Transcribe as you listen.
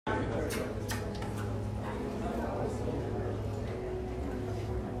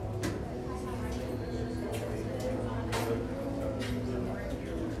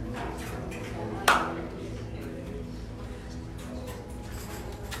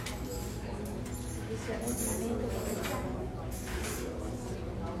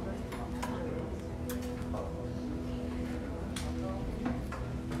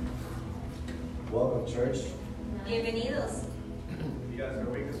Welcome, church. Bienvenidos. You guys are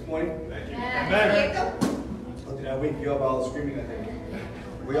awake this morning? Thank you. Amen. Oh, did I wake you up all screaming, I think?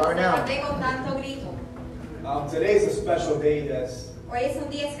 We are now. Today's a special day. Hoy es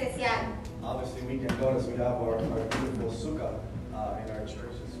un día especial. Obviously, we can notice we have our beautiful sukkah in our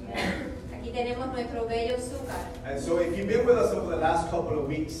church this morning. Aquí tenemos nuestro bello azúcar. And so if you've been with us over the last couple of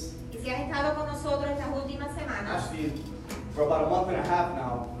weeks, Y si has estado con nosotros estas últimas semanas, actually for about a month and a half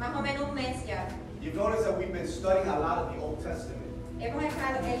now, más o menos un mes ya, you've noticed that we've been studying a lot of the Old Testament. hemos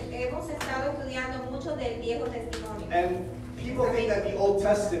estado estudiando mucho del Viejo Testimonio. And people think that the Old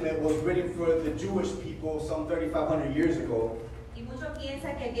Testament was written for the Jewish people some 3,500 years ago. Y muchos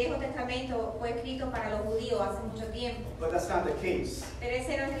piensan que el Viejo Testamento fue escrito para los judíos hace mucho tiempo. But that's not the case. Pero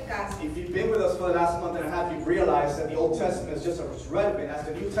ese no es el caso. If you've been with us for the last month and a half, you've realized that the Old Testament is just as relevant as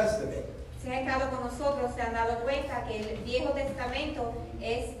the New Testament. Si han estado con nosotros, se han dado cuenta que el Viejo Testamento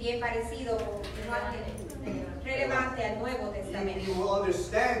es bien parecido, relevante al Nuevo Testamento. You will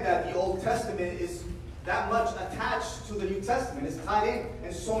understand that the Old Testament is that much attached to the New Testament. It's tied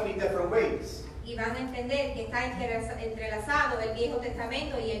in so many different ways. Y van a entender que está entrelazado el Viejo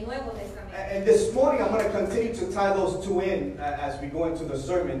Testamento y el Nuevo Testamento. And this morning, I'm going to continue to tie those two in as we go into the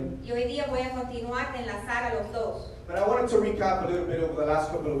sermon. Y hoy día voy a continuar de enlazar a los dos. But I wanted to recap a little bit over the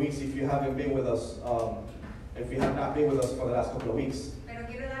last couple of weeks if you haven't been with us, if you have not been with us for the last couple of weeks. Pero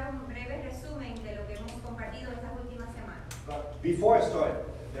quiero dar un breve resumen de lo que hemos compartido estas últimas semanas. But before I start,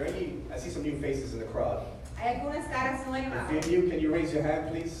 I see some new faces in the crowd. Hay algunas caras nuevas. If you're new, can you raise your hand,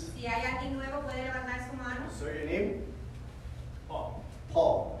 please? Si hay alguien nuevo, puede levantar su mano. Sir, your name? Paul.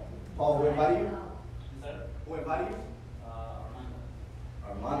 Paul. Paul, who invited you? Who invited you?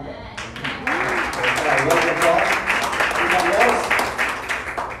 Armando. Welcome, Paul. Anybody else?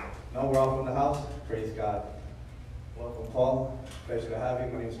 No, we're all from the house. Praise God. Welcome, Paul. Pleasure to have you.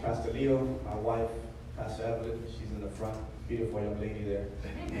 My name is Pastor Leo. My wife, Pastor Evelyn. She's in the front. Beautiful young lady there.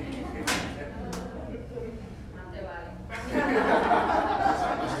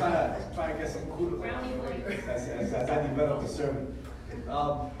 Just trying to get some kudos as I develop the sermon.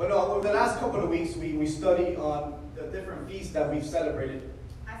 But no, over the last couple of weeks, we studied on the different feasts that we've celebrated.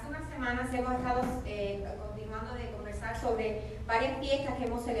 Hace unas semanas hemos estado continuando de conversar sobre varias fiestas que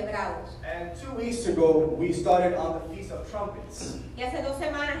hemos celebrado. And 2 weeks ago, we started on the Feast of Trumpets. Y hace 2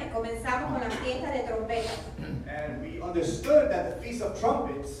 semanas comenzamos con la fiesta de trompetas. And we understood that the Feast of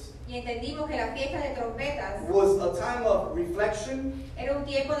Trumpets Y entendimos que la fiesta de trompetas was a time of reflection era un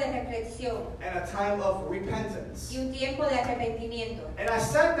tiempo de reflexión and a time of repentance. y un tiempo de arrepentimiento. And I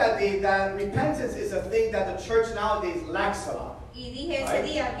said that day that repentance is a thing that the church nowadays lacks a lot. Y dije ese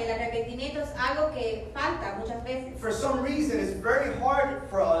día que el arrepentimiento es algo que falta muchas veces. For some reason, it's very hard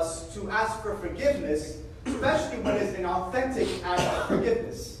for us to ask for forgiveness, especially when it's an authentic act of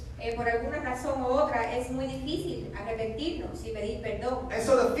forgiveness. Por alguna razón u otra es muy difícil arrepentirnos y pedir perdón. And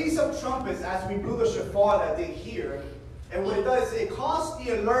so the Feast of Trumpets, as we blew the shofar that day here, and what it does, it calls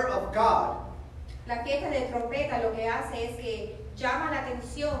the alert of God. La fiesta de trompeta lo que hace es que llama la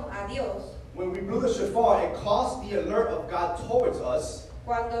atención a Dios. When we blew the shofar, it calls the alert of God towards us.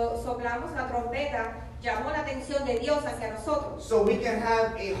 Cuando soplamos la trompeta, llamó la atención de Dios hacia nosotros. So we can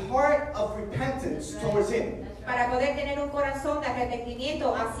have a heart of repentance towards Him. Para poder tener un corazón de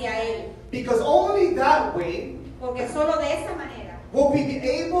arrepentimiento hacia Él. Because only that way Porque solo de esa manera will we be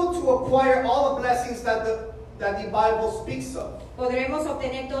able to acquire all the blessings that the Bible speaks of. podremos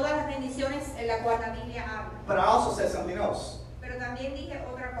obtener todas las bendiciones en las cuales la Biblia habla. But I also said something else. Pero también dije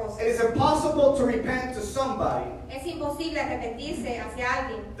otra cosa. It is impossible to repent to somebody Es imposible arrepentirse hacia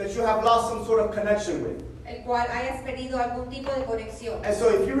alguien that you have lost some sort of connection with. el cual hayas perdido algún tipo de conexión. And so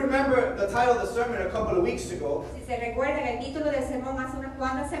if you remember the title of the sermon a couple of weeks ago, Si se recuerdan el título del sermón hace unas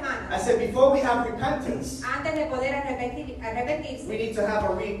cuantas I semanas, said before we have repentance, antes de poder we arrepentirse, need to have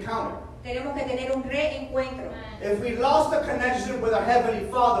a re-encounter. tenemos que tener un reencuentro. If we lost the connection with our Heavenly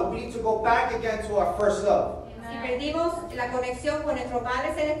Father, we need to go back again to our first love. Si perdimos la conexión con nuestro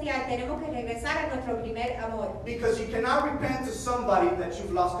Padre Celestial, tenemos que regresar a nuestro primer amor. Because you cannot repent to somebody that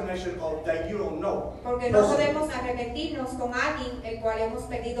you've lost connection of that you don't know. Porque no personally. podemos arrepentirnos con alguien el cual hemos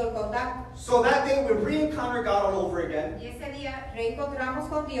perdido el contacto. So that day we re-encounter God all over again. Y ese día reencontramos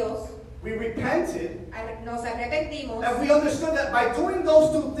con Dios, We repented, nos arrepentimos and we understood that by doing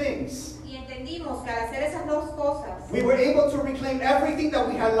those two things, y entendimos que al hacer esas dos cosas, we were able to reclaim everything that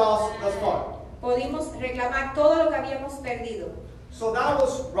we had lost thus far. pudimos reclamar todo lo que habíamos perdido. So that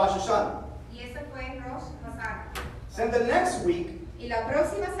was Rosh Hashanah. Y ese fue Rosh Hashanah. Then the next week, Y la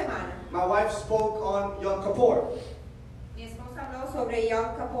próxima semana my wife spoke on Yom Kippur. Mi esposa habló sobre Yom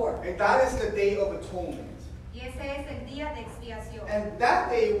Kippur. And that is the Day of Atonement. Y ese es el día de expiación. And that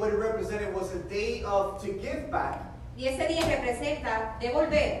day, what it represented was a day of to give back Y ese día representa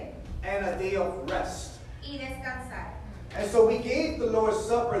devolver and a day of rest. y descansar. And so we gave the Lord's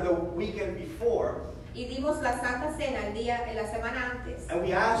Supper the weekend before, Y dimos la Santa Cena en la semana antes. and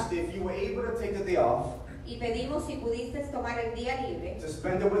we asked if you were able to take the day off Y pedimos si pudiste tomar el día libre to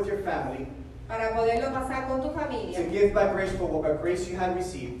spend it with your family, para poderlo pasar con tu to familia, give back grace for what grace you had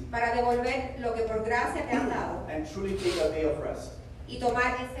received, para devolver lo que por gracia te han dado and truly take a day of rest. y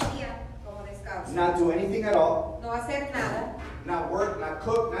tomar ese día como descanso. Not do anything at all, No hacer nada, not work, not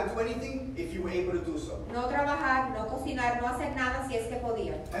cook, not do anything if you were able to do so. no trabajar, no cocinar, no hacer nada si es que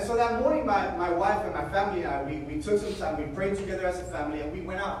podían. And so that morning, my wife and my family and I, we took some time, we prayed together as a family, and we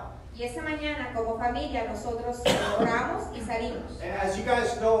went out. Y esa mañana como familia nosotros oramos y salimos. And as you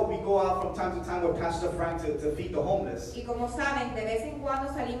guys know, we go out from time to time with Pastor Frank to feed the homeless. Y como saben, de vez en cuando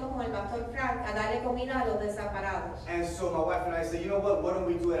salimos con el pastor Frank a darle comida a los desamparados. And so my wife and I said, you know what, why don't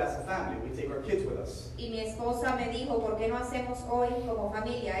we do it as a family? We take our kids with us. Y mi esposa me dijo, ¿por qué no hacemos hoy como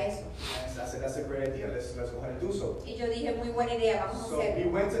familia eso? And so I said, that's a great idea, let's go ahead and do so. Y yo dije, muy buena idea, vamos a So we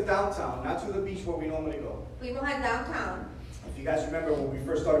hacerlo. went to downtown, not to the beach where we normally go. Fuimos al downtown. If you guys remember when we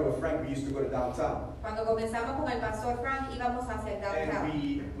first started with Frank, we used to go to downtown. Cuando comenzamos con el pastor Frank íbamos hacia el downtown.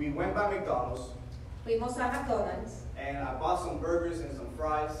 And we went by McDonald's, Fuimos a McDonald's, and I bought some burgers and some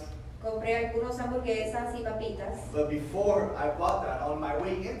fries. compré algunos hamburguesas y papitas. But before I bought that, on my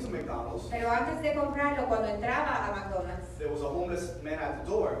way into McDonald's, Pero antes de comprarlo, cuando entraba a McDonald's, there was a homeless man at the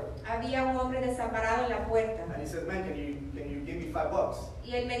door, había un hombre desamparado en la puerta. and he said, man, can you give me $5?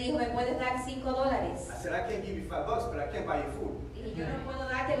 Y él me dijo, ¿me puedes dar $5? I said, I can't give you $5, but I can't buy you food. Y yo no puedo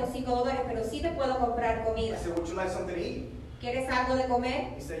darte los $5, pero sí te puedo comprar I comida. said, would you like something to eat? ¿Quieres algo de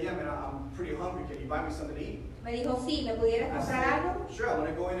comer? He said, yeah, man, I'm pretty hungry. Can you buy me something to eat? Me dijo, sí, ¿me pudieras I comprar algo? said, sure, I'm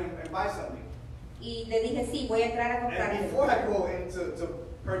going to go in and buy something. Y le dije, sí, voy a entrar a And comprarte. before I go in to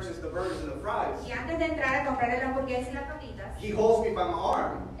purchase the burgers and the fries, Y antes de entrar a comprar la hamburguesa y las papitas, he holds me by my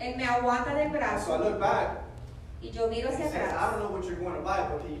arm. él me aguanta del And so I brazo look back, y yo miro and he hacia says, I atrás. don't know what you're going to buy,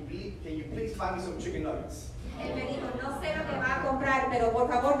 but can you please find me some chicken nuggets? Él me dijo, no sé lo que va a comprar, pero por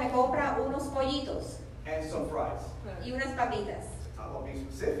favor me compra unos pollitos And some fries. y unas papitas. Talk about being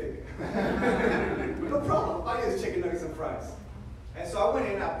specific. No problem, I'll buy you the chicken nuggets and fries. And so I went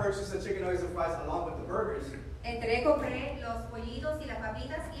in, I purchased the chicken nuggets and fries along with the burgers. Entré, compré los pollitos y las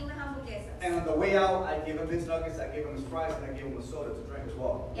papitas y unas hamburguesas. And on the way out, I gave him his nuggets, I gave him his fries, and I gave him a soda to drink as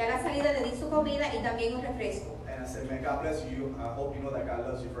well. Y a la salida le di su comida y también un refresco. And I said, man, God bless you. I hope you know that God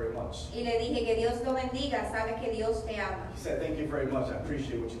loves you very much. Y le dije que Dios lo bendiga, sabes que Dios te ama. He said, thank you very much. I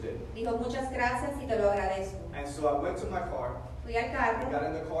appreciate what you did. Dijo, muchas gracias y te lo agradezco. And so I went to my car, Fui al we carro got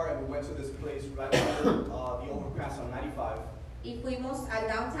in the car, and we went to this place right under the overpass on 95. y fuimos al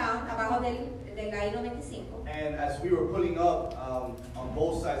downtown, abajo del la I-95. And as we were pulling up on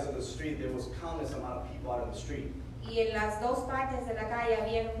both sides of the street, there was countless amount of people out in the street. Y en las dos partes de la calle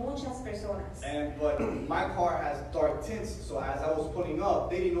había muchas personas. But my car has dark tints, so as I was pulling up,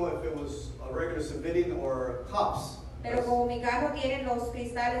 they didn't know if it was a regular civilian or cops. Pero como mi carro tiene los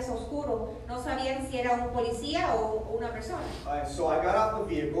cristales oscuros, no sabían si era un policía o una persona. So I got out the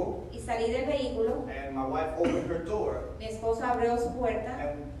vehicle, Y salí del vehículo, and my wife opened her door, mi esposa abrió su puerta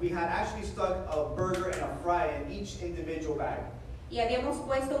and we had actually stuck a burger and a fry in each individual bag y habíamos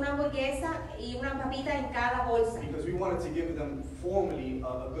puesto una hamburguesa y una papita en cada bolsa. because we wanted to give them formally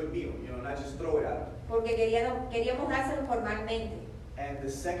a good meal, not just throw it at them. Porque queríamos dárselo formalmente. And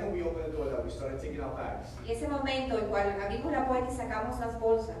the second we opened the door, that we started taking out bags, Y ese momento en cual abrimos la puerta y sacamos las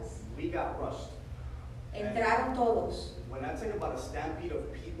bolsas, we got rushed. entraron todos. When I tell you about a stampede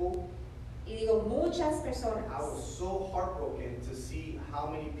of people, Y digo, muchas I personas. was so heartbroken to see how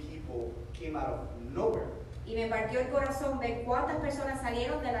many people came out of nowhere Y me partió el corazón ver cuántas personas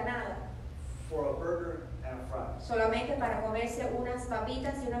salieron de la nada for a burger and a fry. solamente para comerse unas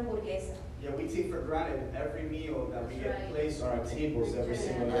papitas y una hamburguesa. Yeah, we take for granted every meal that we get Right. placed on our tables every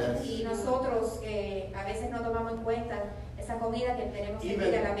single night. Y nosotros a veces no tomamos en cuenta esa comida que tenemos que Even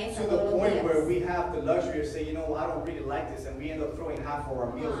ir a la mesa to the todos los point where días. we have the luxury of saying, I don't really like this, and we end up throwing half of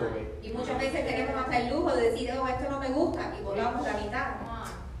our meals away. Y muchas veces tenemos hasta el lujo de decir, oh, esto no me gusta, y volamos la mitad.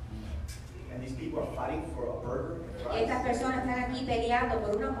 And these people are fighting for a burger and Y estas fries. personas están aquí peleando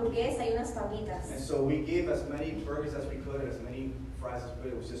por una hamburguesa y unas papitas. And so we gave as many burgers as we could, as many fries as we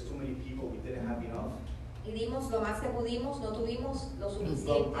could. It was just too many people. We didn't have enough. y dimos lo más que pudimos, no tuvimos lo But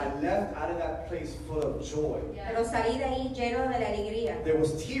suficiente. I left out of that place full of joy. Pero salí de ahí lleno de la alegría. There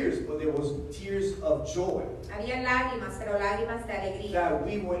was tears, but there was tears of joy. Había lágrimas, pero lágrimas de alegría. That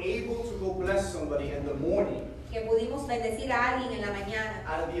we were able to go bless somebody in the morning Que pudimos bendecir a alguien en la mañana.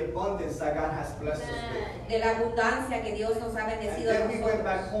 out of the abundance that God has blessed us with. De la abundancia que Dios nos ha And bendecido a then we went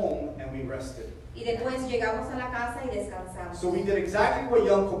back nosotros. home and we rested. Y después llegamos a la casa y descansamos. So we did exactly what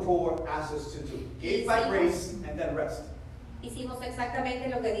Yom Kippur asked us to do. Gave by grace and then rest. Hicimos exactamente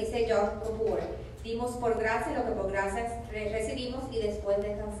lo que dice Yom Kippur. Dimos por gracia lo que por gracia recibimos y después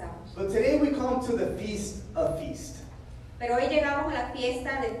descansamos. But today we come to the Feast of Feast. Pero hoy llegamos a la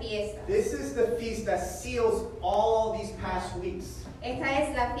fiesta de fiestas. This is the feast that seals all these past weeks. Esta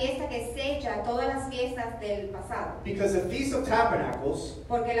es la fiesta que sella todas las fiestas del pasado. Because the Feast of Tabernacles,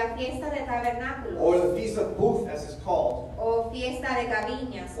 Porque la fiesta de tabernáculos or the Feast of Booth as it's called, o fiesta de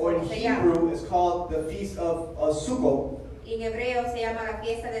cabiñas, or in como se llama, Hebrew it's called the Feast of Sukkot. y en hebreo se llama la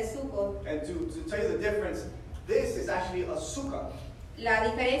fiesta de Sukkot. And to tell you the difference, this is actually a sukkah. La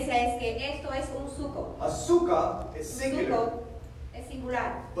diferencia es que esto es un Sukkot. A sukkah is Un singular, Sukkot es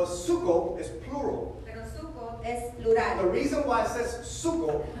singular, but Sukkot is plural. pero Sukkot es The plural. reason why it says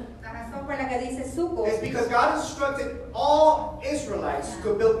Sukkot La razón por la que dice Sukkot is because God instructed all Israelites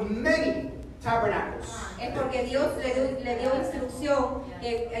to build many tabernacles. es porque Dios le dio instrucción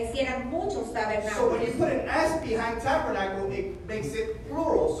que hicieran muchos So when you tabernáculos. put an S behind tabernacle, it makes it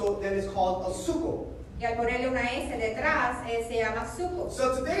plural, so then it's called a sukkah. Y al ponerle una S detrás, se llama Sukkot.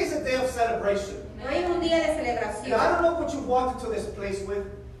 So today is a day of celebration. Hoy es un día de And I celebración. don't know what you walked into this place with,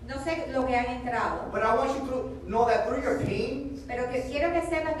 No sé lo que han entrado, but I want you to know that through your pain, pero que quiero que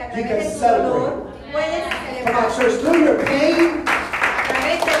sepan que a You través can de tu celebrate. dolor puedes come on celebrar. church, through your pain, A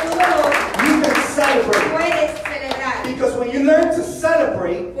través de tu dolor you can celebrate. puedes celebrar. Because when you learn to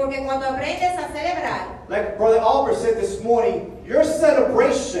celebrate, Porque cuando aprendes a celebrar, like Brother Albert said this morning, your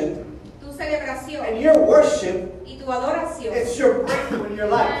celebration tu celebración and your worship, y tu adoración it's your breakthrough in your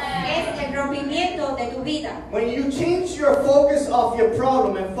life. es el rompimiento de tu vida. When you change your focus off your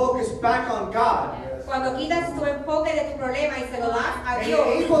problem and focus back on God, Cuando quitas tu enfoque de tu problema y se lo das a and you're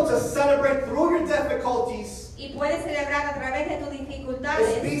Dios able to celebrate through your difficulties, y puedes celebrar a través de tus it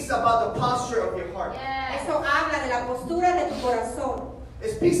dificultades, speaks about the posture of your heart. eso habla de la postura de tu corazón.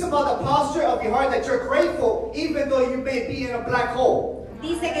 It speaks about the posture of your heart that you're grateful even though you may be in a black hole.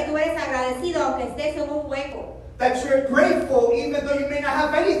 Dice que tú eres agradecido aunque estés en un hueco. That you're grateful even though you may not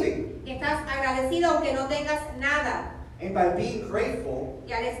have anything. Que estás agradecido aunque no tengas nada. And by being grateful,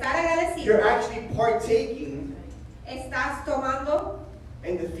 Y al estar agradecido, you're actually partaking estás tomando,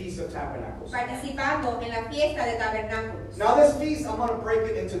 in the Feast of Tabernacles. participando en la fiesta de tabernáculos. Now this feast, I'm going to break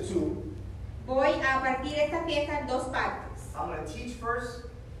it into two. Voy a partir esta fiesta en dos partes. I'm going to teach first,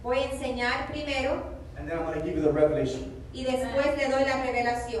 Voy a enseñar primero and then I'm going to give you the revelation. y después le doy la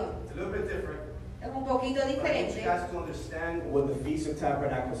revelación. It's a little bit different. Es un poquito I need you diferente, guys to understand what the Feast of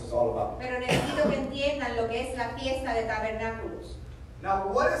Tabernacles is all about. pero necesito que entiendan lo que es la fiesta de tabernáculos. Now,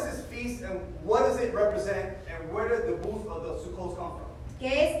 what is this feast and what does it represent and where did the booth of the Sukkot come from? ¿Qué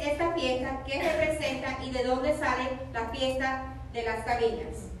es esta fiesta? ¿Qué representa? ¿Y de dónde sale la fiesta de las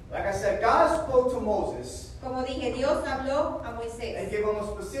cabiñas? Like I said, God spoke to Moses Como dije, Dios habló a and Moisés gave him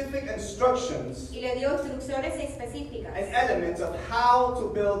specific instructions y le dio instrucciones específicas and elements of how to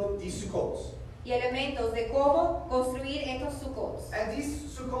build these Sukkots. y elementos de cómo construir estos sucots. And these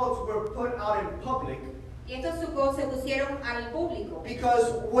Sukkots were put out in public Y estos sucots se pusieron al público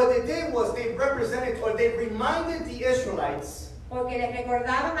because what they did was they represented or they reminded the Israelites porque les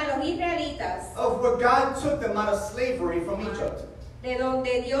recordaban a los israelitas of where God took them out of slavery from Egypt. de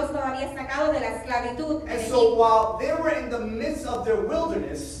donde Dios los había sacado de la esclavitud en And so Egipto. while they were in the midst of their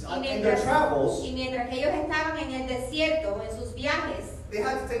wilderness, Y in their travels, mientras ellos estaban en el desierto, en sus viajes, they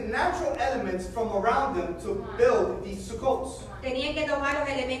had to take natural elements from around them to build these Sukkots. tenían que tomar los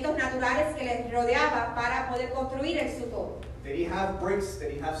elementos naturales que les rodeaban para poder construir el sucot. They didn't have bricks, they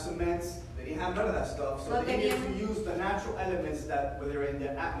didn't have cement, they didn't have none of that stuff. So No they needed tenían- to use the natural elements that were in the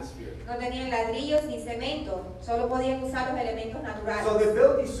atmosphere. No tenían ladrillos ni cemento, solo podían usar los elementos So naturales. they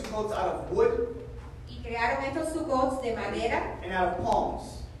built these Sukkots out of wood Y crearon estos sucots de madera and out of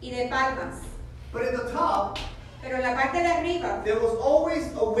palms. y de palmas. But in the top, Pero en la parte de arriba there was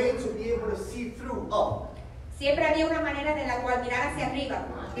always a way to be able to see through up. siempre había una manera de la cual mirar hacia arriba.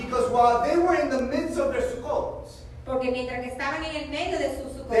 Because while they were in the midst of their Sukkots, Porque mientras que estaban en el medio de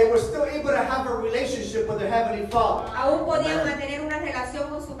sus they were sucots, still able to have a relationship relationship with their Heavenly Father. Aún podían mantener una relación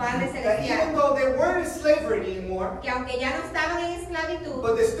con su Padre That even Celestial. though they weren't in slavery anymore, Que aunque ya no estaban en esclavitud,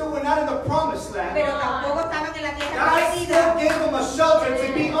 but they still were not in the promised land, pero tampoco estaban en la tierra God still prometida, gave them a shelter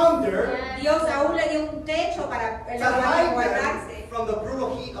to be under, Dios aún le dio un techo para to hide resguardarse them from the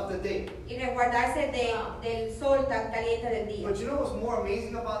brutal heat of the day. y resguardarse del sol tan caliente del día. But you know what's more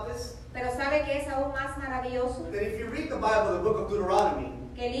amazing about this? Pero ¿sabe qué es aún más maravilloso? That if you read the Bible, the book of Deuteronomy,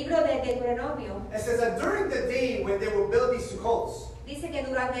 Que el libro de Deuteronomio it says that during the day when they were building Sukkots, dice que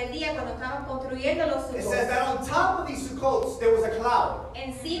durante el día cuando estaban construyendo los it says Sukkot, that on top of these Sukkots there was a cloud.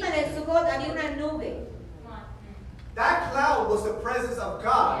 encima del Sukkot había una nube. That cloud was the presence of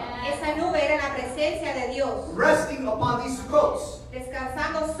God Esa nube era la presencia de Dios resting upon these Sukkots.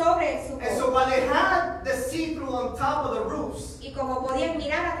 descansando sobre el And so Sukkot. while they had the see-through on top of the roofs, Y como podían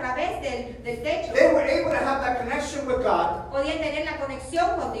mirar a través del techo, they were able to have that connection with God. podían tener la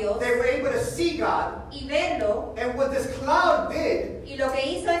conexión con Dios They were able to see God. y verlo. And what this cloud did Y lo que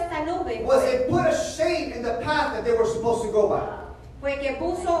hizo esta nube was it put a shade in the path that they were supposed to go by. fue que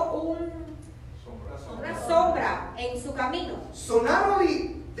puso una sombra en su camino. So not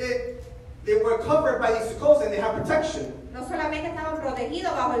only did they were covered by these Sukkots and they had protection, No solamente estaban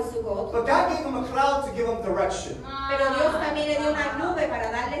protegidos bajo el Sukkot, but God gave them a cloud to give them direction. pero Dios también le dio una nube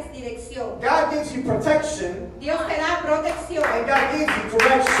para darles dirección. God gives you protection Dios te da protección and God gives you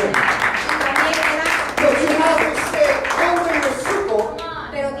direction. y también te da, But you have to stay under your Sukkot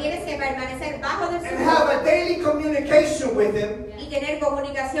pero tienes que permanecer bajo del and have Sukkot a daily communication with Him y tener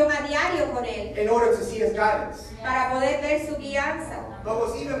comunicación a diario con Él in order to see His guidance. para poder ver su guianza. But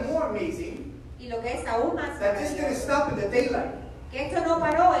what's even more amazing, Y lo que es aún más that this didn't maravilloso, stop in the daylight. que esto no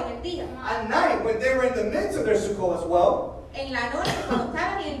paró en el día. At night, when they were in the midst of their Sukkot as well, En la noche, cuando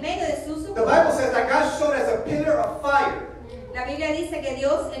estaban en el medio de su the Sukkot, Bible says that God showed as a pillar of fire. la Biblia dice que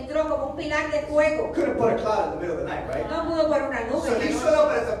Dios entró como un pilar de fuego. Couldn't put a cloud in the middle of the night, right? No pudo por una nube, So He de showed noche,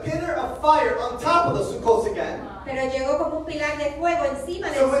 up as a pillar of fire on top of the Sukkots again. pero llegó como un pilar de fuego encima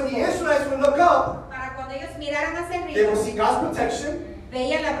del So when the Sukkot. Israelites would look up, Para cuando ellos miraran hacia they would arriba, see God's protection,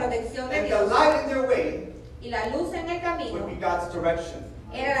 veían la protección de and the Dios light in their way y la luz en el would camino be God's direction.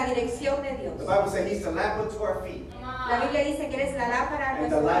 era la dirección de Dios. The Bible says He's the lamp unto our feet La Biblia dice que eres la lámpara a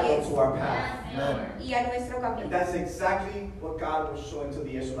and the nuestros light pies unto our path. y a nuestro And camino. that's exactly what God was showing to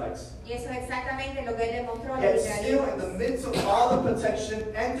the Israelites. Y eso es exactamente lo que Él le mostró a los Yet still in the israelitas. midst of all the protection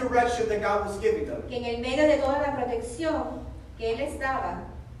and direction that God was giving them, Que en el medio de toda la protección que Él estaba,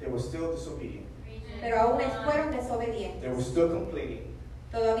 they were still disobedient. pero aún fueron desobedientes. They were still complaining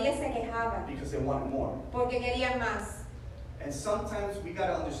Todavía se quejaban because they wanted more. porque querían más. And sometimes we got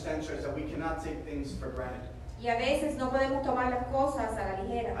to understand, church, that we cannot take things for granted. Y a veces no podemos tomar las cosas a la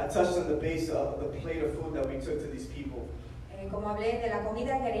ligera. I touched on the base of the plate of food that we took to these people. Como hablé de la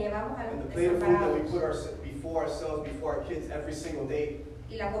comida que le llevamos a And los the plate of food that we desamparados. put before ourselves, before our kids every single day.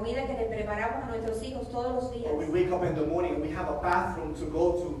 Y la comida que le preparamos a nuestros hijos todos los días. Or we wake up in the morning and we have a bathroom to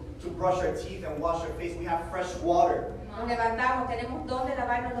go to brush our teeth and wash our face. We have fresh water. Nos levantamos, tenemos donde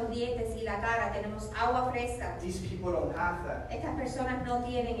lavarnos los dientes y la cara, tenemos agua fresca. These people don't have that. Estas personas no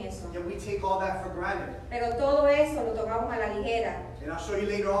tienen eso. Yet we take all that for granted. Pero todo eso lo tomamos a la ligera. And I'll show you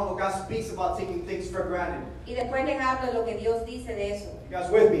later on what God speaks about taking things for granted. Y después les hablo de lo que Dios dice de eso. You guys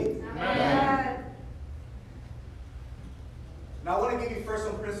with me? Ah, Now I want to give you first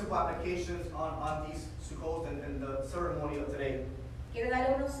some principal applications on these Sukkot and the ceremony of today. Quiero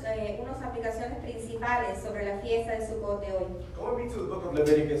darle unas aplicaciones principales sobre la fiesta de Sukkot de hoy. Go with me to the book of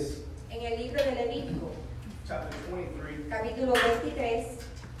Leviticus, En el libro de Levítico, chapter 23, capítulo 23,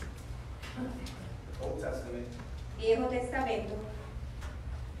 Old Testament. Viejo Testamento,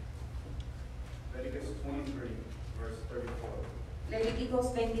 Leviticus 23, verse 34.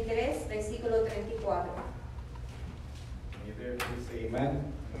 Levíticos 23, versículo 34. When you're there, please say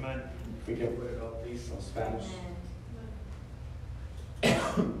amen. Amen. If we can put it up, please, in Spanish.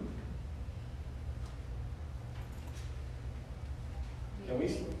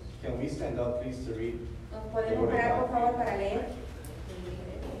 Can we stand up, please, to read? ¿Nos podemos parar, por favor, para leer?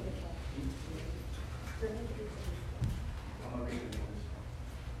 I'm gonna read it in English.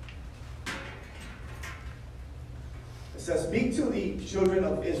 It says, "Speak to the children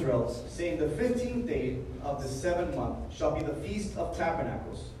of Israel, saying, the 15th day of the 7th month shall be the feast of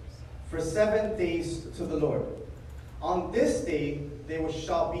tabernacles, for 7 days to the Lord. On this day there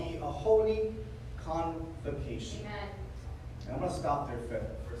shall be a holy convocation." And I'm going to stop there for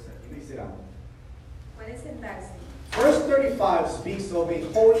a second. You may sit down. Pueden sentarse. Verse 35 speaks of a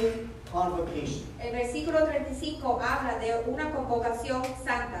holy convocation. El versículo 35 habla de una convocación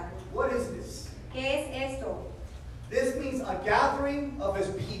santa. What is this? ¿Qué es esto? This means a gathering of his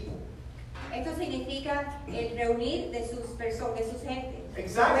people. Esto significa el reunir de sus personas, de sus gente.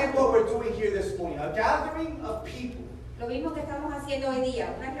 Exactly what we're doing here this morning. A gathering of people. Lo mismo que estamos haciendo hoy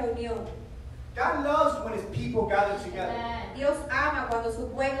día, una reunión. God loves when his people gather together. Dios ama cuando su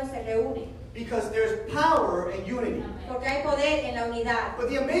pueblo se reúne, Because there's power in unity. porque hay poder en la unidad. But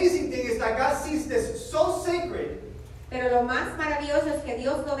the amazing thing is that God sees this so sacred Pero lo más maravilloso es que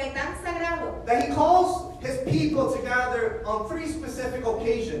Dios lo ve tan sagrado that he calls his people to gather on 3 specific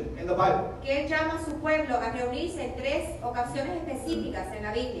occasions in the Bible. que Él llama a su pueblo a reunirse en 3 ocasiones específicas en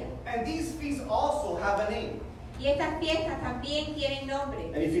la Biblia. And these feasts also have a name. Y estas fiestas también tienen nombre.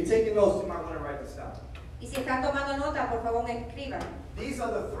 And if you're taking notes, you might want to write this down. Y si están tomando nota, por favor escriban. These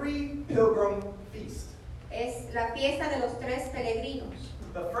are the 3 pilgrim feasts. Es la fiesta de los 3 peregrinos.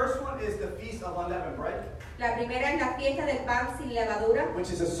 The first one is the Feast of Unleavened Bread, La primera es la fiesta del pan sin levadura, which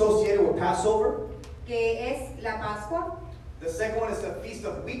is associated with Passover. que es la Pascua. The second one is the Feast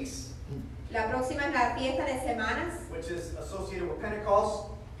of Weeks, La próxima es la fiesta de semanas, which is associated with Pentecost.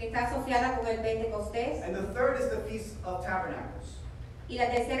 que está asociada con el Pentecostés. And the third is the Feast of Tabernacles, Y la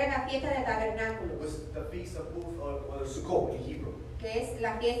tercera es la fiesta de which tabernáculos, is the Feast of Booth or Sukkot in Hebrew. que es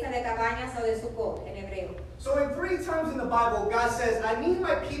la fiesta de cabañas o de Sukkot en hebreo. So in 3 times in the Bible, God says, I need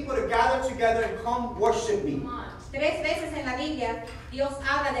my people to gather together and come worship me. 3 veces en la Biblia, Dios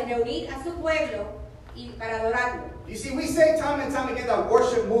habla de reunir a su pueblo y para adorarlo. You see, we say time and time again that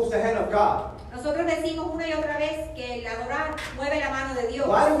worship moves the hand of God. Nosotros decimos una y otra vez que el adorar mueve la mano de Dios.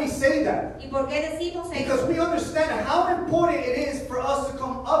 Why do we say that? ¿Y por qué decimos Because eso? we understand how important it is for us to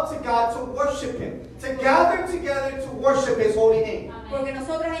come up to God to worship Him, to gather together to worship His holy name. Porque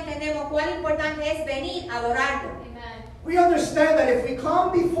nosotros entendemos cuán importante es venir a adorarlo. We understand that if we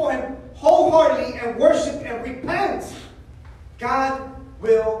come before Him wholeheartedly and worship and repent, God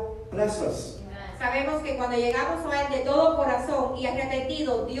will bless us. Sabemos que cuando llegamos a Él de todo corazón y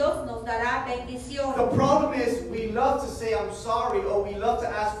arrepentido, Dios nos dará bendición. The problem is we love to say I'm sorry or we love to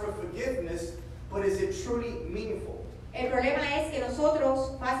ask for forgiveness, but is it truly meaningful? El problema es que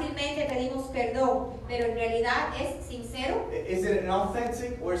nosotros fácilmente pedimos perdón, pero en realidad es sincero, Is it an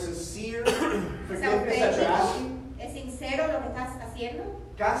authentic or sincere es forgiveness that you're auténtico, asking? es sincero lo que estás haciendo.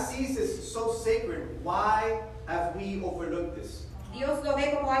 God sees this so sacred. Why have we overlooked this? Dios lo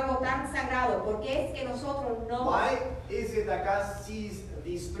ve como algo tan sagrado, porque es que nosotros no. Why is it that God sees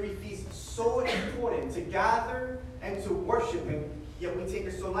these 3 feasts so important to gather and to worship Him, yet we take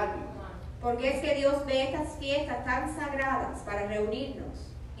it so lightly? Porque es que Dios ve estas fiestas tan sagradas para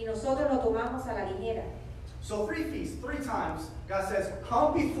reunirnos y nosotros lo tomamos a la ligera. So 3 feasts, 3 times, God says,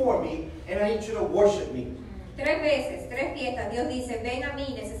 come before me and I need you to worship me. 3 veces, 3 fiestas, Dios dice, ven a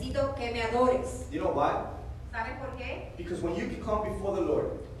mí, necesito que me adores. You know why? ¿Saben por qué? Because when you can come before the Lord,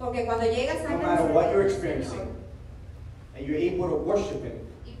 Porque cuando llegas a no la matter what you're presencia del experiencing, Señor and you're able to worship Him,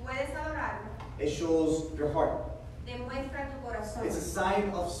 y puedes adorarlo, it shows your heart. demuestra tu corazón. It's a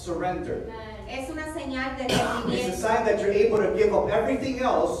sign of surrender. Es una señal de It's a rendimiento. sign that you're able to give up everything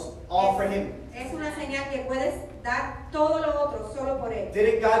else all for Him. Es una señal que puedes dar todo lo otro solo por Él.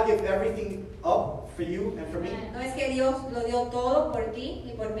 Didn't God give everything up for you and for me? No es que Dios lo dio todo por ti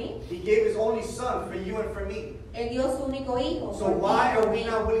y por mí. He gave His only Son for you and for me. Él dio su único hijo. So por ti why y por are we mí.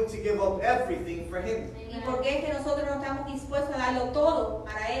 not willing to give up everything for Him? ¿Y por qué es que nosotros no estamos dispuestos a darlo todo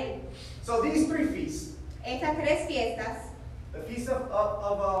para Él? So these 3 feasts, Estas 3 fiestas, the Feast of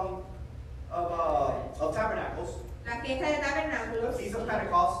Tabernacles, la fiesta de the tabernáculos, Feast of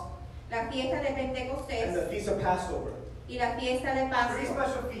Pentecost, la fiesta de and the Pentecostés Feast of Passover. y la fiesta de 3 Pascua.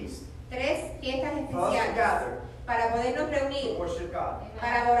 special feasts 3 fiestas for us to especiales gather para podernos to reunir, worship God.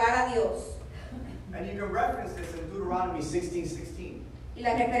 para adorar a Dios. And you can reference this in Deuteronomy 16:16, Y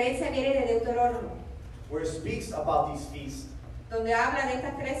la referencia viene de Deuteronomio, where it speaks about these feasts donde habla de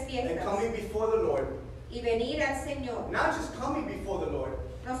estas 3 and fiestas coming before the Lord. y venir al Señor. Not just coming before the Lord,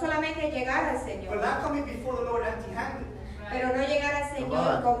 No solamente llegar al but Señor, not coming before the Lord empty-handed. pero no llegar al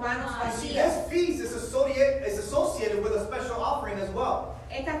Señor con manos You see, vacías. this feast is associated with a special offering as well.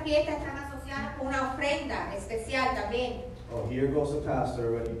 Estas fiestas están asociadas con una ofrenda especial también. Oh, here goes the pastor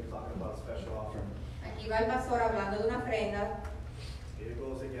already talking about special offering. Aquí va el pastor hablando de una ofrenda. Here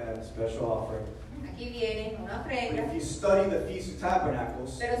goes again, special offering. Aquí viene una But ofrenda. if you study the Feast of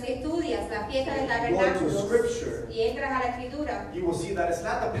Tabernacles, Pero si estudias la fiesta del Go to tabernáculo Scripture. y entras a la escritura, you will see that it's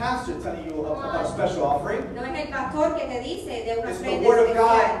not the pastor telling you about a special offering. no es el pastor que te dice de una It's the ofrenda Word of especial.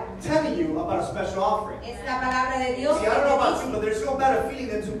 God telling you about a special offering. Es la palabra de Dios See, que I don't know about te you, but dice. there's no better feeling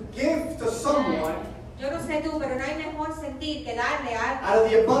than to give to someone Yo no sé tú, pero no hay mejor sentir que darle algo out of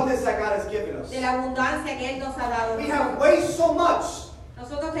the abundance that God has given us. de la abundancia que Él nos ha dado. We have way so much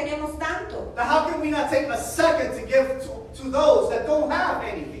Nosotros tenemos tanto that how can we not take a second to give to those that don't have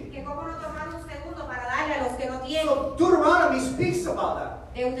anything? que como no tomamos bien. So Deuteronomy speaks about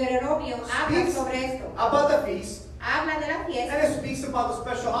that. Deuteronomio habla Speaks sobre esto. about the feast, Habla de la and fiesta it speaks about the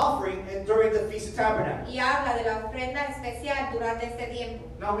special offering and during the Feast of Tabernacles. y habla de la ofrenda especial durante este tiempo.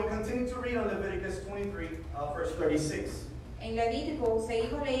 Now we continue to read on Leviticus 23, verse 36. En Levítico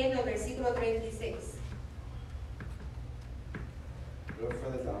seguimos leyendo el versículo 36. A little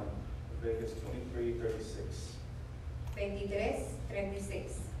further down, Leviticus 23:36. 23,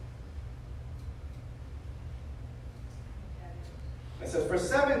 36. It says, "For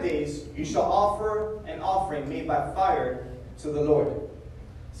 7 days you shall offer an offering made by fire to the Lord."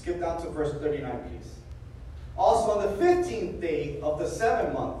 Skip down to verse 39, please. "Also on the 15th day of the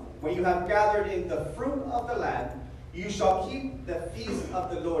 7th month, when you have gathered in the fruit of the land, you shall keep the feast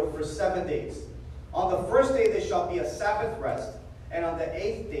of the Lord for 7 days. On the first day there shall be a Sabbath rest, and on the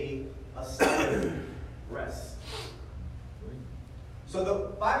 8th day a Sabbath rest." So the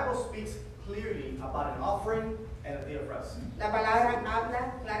Bible speaks clearly about an offering and a day of rest. La palabra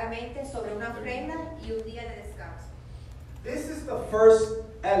habla claramente sobre una ofrenda y un día de descanso. This is the first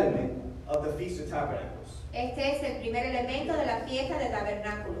element of the Feast of Tabernacles. Este es el primer elemento de la fiesta de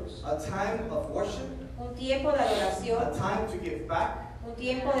tabernáculos. A time of worship, Un tiempo de a adoración, time to give back, un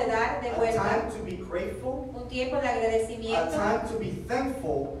tiempo de dar de a vuelta, time to be grateful, un tiempo de a agradecimiento, time to be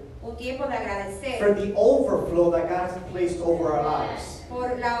thankful un tiempo de for agradecer the overflow that God has placed over our lives. por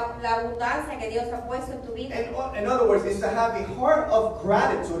la abundancia que Dios ha puesto en tu vida. And in other words, it's to have a heart of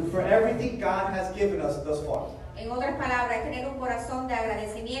gratitude for everything God has given us thus far. En otras palabras, tener un corazón de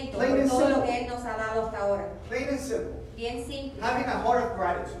agradecimiento Plain por and todo simple. lo que Él nos ha dado hasta ahora. Plain and simple. Bien simple. Having a heart of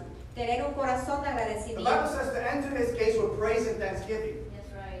gratitude. Tener un corazón de The Bible agradecimiento. says to enter His gates with praise and thanksgiving.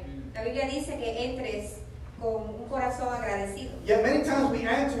 La Biblia dice que entres con un corazón agradecido. Yet many times we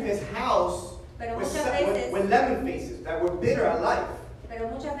enter His house Pero with, muchas veces- with lemon faces that were bitter at life. Pero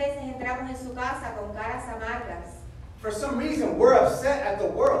muchas veces entramos en su casa con caras amargas. For some reason, we're upset at the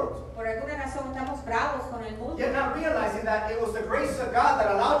world, Por alguna razón estamos bravos con el mundo. yet not realizing that it was the grace of God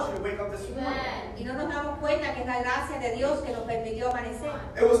that allowed you to wake up this morning. Y no nos damos cuenta que es la gracia de Dios que nos permitió amanecer.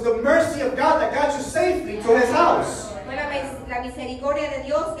 It was the mercy of God that got you safely to His house. Fue la misericordia de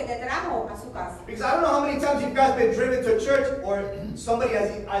Dios que te trajo a su casa. Because I don't know how many times you guys been driven to church or somebody has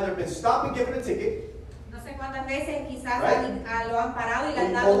either been stopped and given a ticket, No sé cuántas veces quizás Right. lo han parado y le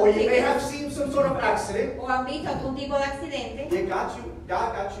han dado or un you may ticket, have seen some sort of accident. o han visto algún tipo de accidente,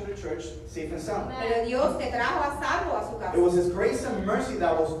 God got you to church safe and sound. pero Dios te trajo a salvo a su casa. It was His grace and mercy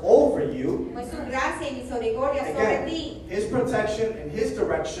that was over you. Fue su gracia y misericordia sobre Again, ti, His protection and His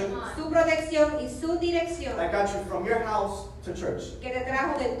direction su protección y su dirección that got you from your house to church. que te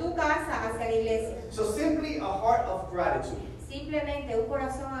trajo de tu casa hacia la iglesia. So simply a heart of gratitude. Simplemente un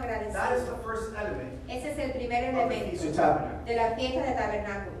corazón That is agradecido. the first element Ese es el primer of the Feast of elemento Tabernacles. de la fiesta de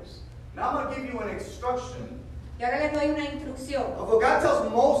tabernáculos. Now I'm going to give you an instruction Y ahora les doy una instrucción of what God tells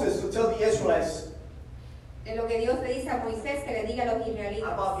Moses to tell the Israelites de lo que Dios le dice a Moisés que le diga a los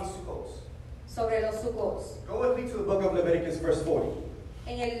israelitas about these Sukkot. sobre los sucos. Go with me to the book of Leviticus, verse 40.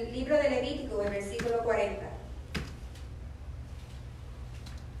 En el libro de Levítico, el versículo 40.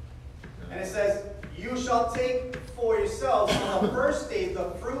 And it says, "You shall take for yourselves on the first day the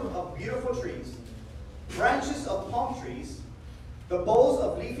fruit of beautiful trees, branches of palm trees, the boughs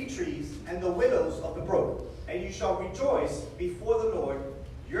of leafy trees, and the willows of the brook. And you shall rejoice before the Lord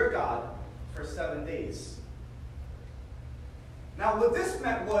your God for 7 days." Now, what this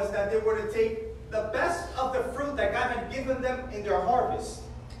meant was that they were to take the best of the fruit that God had given them in their harvest,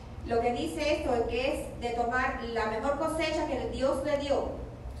 Lo que dice esto es que es de tomar la mejor cosecha que Dios le dio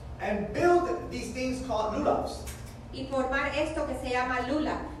and build these things called lulavs. y formar esto que se llama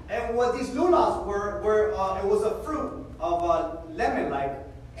lula. And what these lulavs were it was a fruit of lemon-like,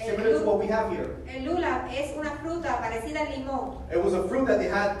 similar to what we have here. El lula es una fruta parecida al limón. It was a fruit that they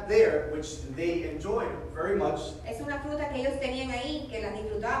had there, which they enjoyed very much. Es una fruta que ellos tenían ahí, que las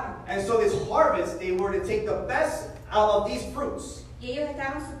disfrutaban. And so this harvest, they were to take the best out of these fruits. Y ellos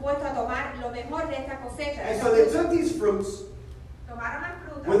estaban supuestos a tomar lo mejor de esta cosecha. And so they took these fruits Tomaron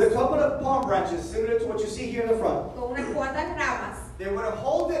las with a frutas couple of palm branches, similar to what you see here in the front. con unas cuantas ramas, They were to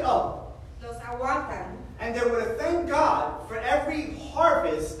hold it up, los aguantan and they were to thank God for every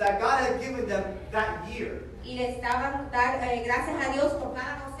harvest that God had given them that year. y les daban dar gracias a Dios por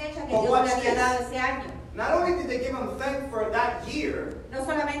cada cosecha que But Dios watch le había this. dado ese año. Not only did they give them thanks for that year, No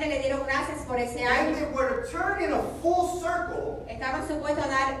solamente le dieron gracias por ese and año, they were to turn in a full circle estaban supuestos a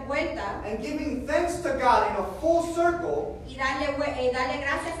dar vuelta and giving thanks to God in a full circle, y darle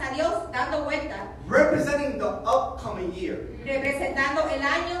gracias a Dios dando vuelta, representing the upcoming year. representando el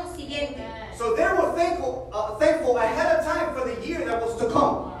año siguiente. So they were thankful ahead of time for the year that was to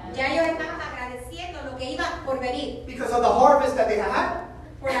come. Ya ellos estaban agradeciendo lo que iba por venir venir, because of the harvest that they had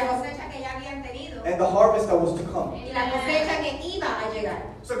por la cosecha que ya habían tenido and the harvest that was to come. y la cosecha que iba a llegar.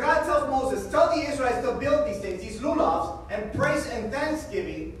 So God tells Moses, tell the Israelites to build these things, these lulavs, and praise and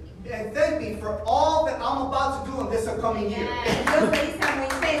thanksgiving, and thank me for all that I'm about to do in this upcoming year. Y Dios le dice a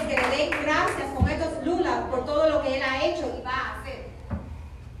Moisés que le den gracias con estos lulas por todo lo que él ha hecho y va a hacer.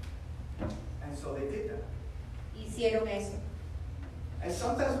 And so they did that. Hicieron eso. And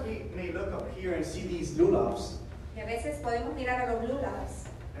sometimes we may look up here and see these lulavs Y a veces podemos mirar a los lulas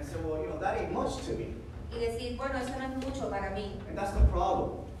and say, well, that ain't much to me. y decir, bueno, eso no es mucho para mí. And that's the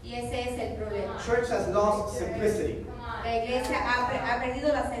problem. Y ese es el problema. Church has lost simplicity. La iglesia ha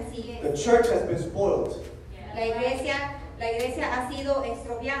perdido la sencillez. The church has been spoiled. La iglesia ha sido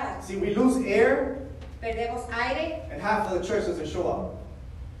estropeada. See, we lose air, Perdemos aire and half of the church doesn't show up.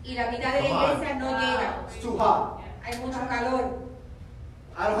 y la mitad de la iglesia no llega. It's too hot. Hay mucho calor.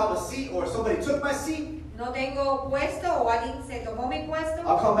 I don't have a seat, or somebody took my seat. No tengo puesto o alguien se tomó mi puesto.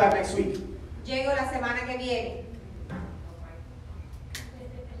 I'll come back next week. Llego la semana que viene.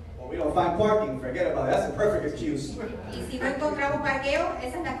 Well, we don't find parking. Forget about it. That's a perfect excuse. Y si no encontramos parqueo,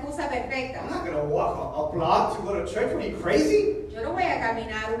 esa es la excusa I'm perfecta. not going to walk a block to go to church. What are you, crazy? Yo no voy a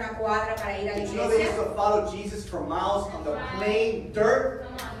caminar una cuadra para ir a la Did you know they used iglesia. to follow Jesus for miles on the plain dirt,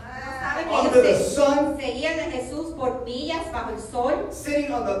 ¿Saben que under the ellos sun, seguían a Jesús por millas bajo el sol?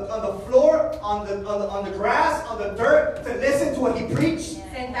 sitting on the floor, on the grass, on the dirt to listen to what he preached?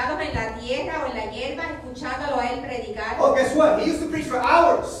 Sentados en la tierra o en la hierba, escuchándolo a él predicar. Oh, guess what? He used to preach for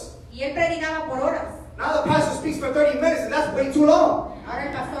hours. Y él predicaba por horas. Now the pastor speaks for 30 minutes, and that's way too long. Ahora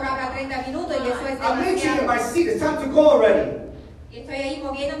el pastor habla 30 minutos y eso es I'm itching in my demasiado. seat. It's time to go already. Y estoy ahí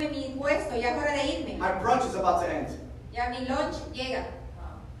moviéndome mi puesto, ya es hora de irme. My brunch is about to end. Ya mi lunch llega.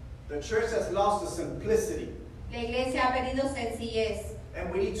 The church has lost the simplicity, La iglesia ha perdido sencillez.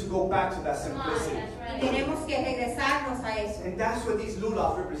 and we need to go back to that simplicity. Y tenemos que regresarnos a eso. And that's what these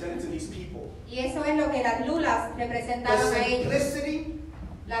lulavs represented to these people. Y eso es lo que las lulas The representaron a ellos. simplicity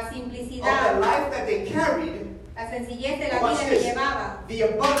La of the simplicidad, life that they carried. la sencillez de la Watch vida que this. llevaba. The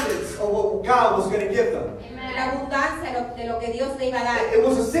abundance of what God was going to give them. La abundancia de lo que Dios le iba a dar. It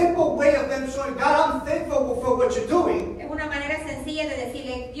was a simple way of them showing, God, I'm thankful for what you're doing. Es una manera sencilla de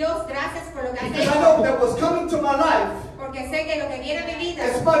decirle, Dios, gracias por lo que has Because I know hecho. that what's coming to my life Porque sé que lo que viene a mi vida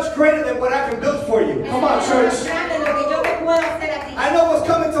is much greater than what I can build for you. Come on, es church. más grande de lo que yo me puedo hacer a ti. I know what's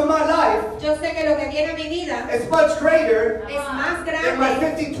coming to my life Yo sé que lo que viene a mi vida is much greater es más than my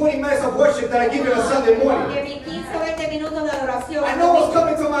grande 15, 20 minutes of worship that I give you on a Sunday que morning. mis 15 o 20 minutos de adoración. I know what's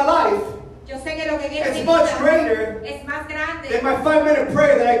coming to my life Yo sé que lo que viene a mi is much vida greater es más grande than my 5-minute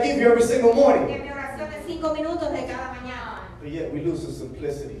prayer that I give you every single que morning. mi oración de 5 minutos de cada mañana. But yet we lose the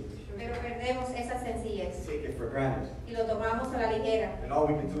simplicity, Pero perdemos esa sencillez take it for granted. y lo tomamos a la ligera. And all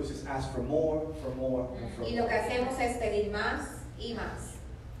we can do is just ask for more, and for Y lo more. que hacemos es pedir más y más.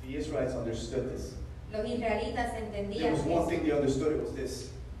 The Israelites understood this. Los israelitas There entendían was one eso. thing they understood, it was this.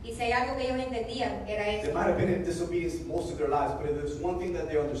 Y si hay algo que ellos entendían, era They eso. might have been in disobedience most of their lives, but if there's one thing that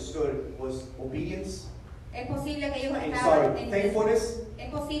they understood was obedience, Es posible que ellos I'm estaban sorry, en thankfulness, es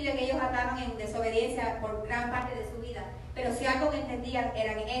posible que ellos estaban en desobediencia por gran parte de su vida, pero si algo que entendían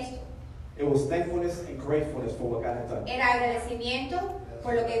eran esto, it was thankfulness and gratefulness for what God had done. era agradecimiento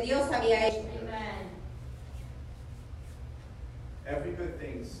por lo que Dios había hecho. Every good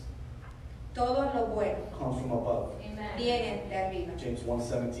things Todo lo bueno comes from above. viene de arriba. James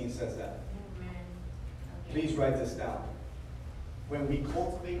 1:17 says that. Please write this down. When we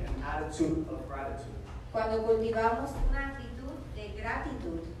cultivate an attitude of gratitude, Cuando cultivamos una actitud de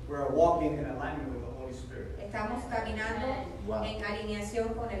gratitud, we're walking in alignment with the Holy Spirit. estamos caminando en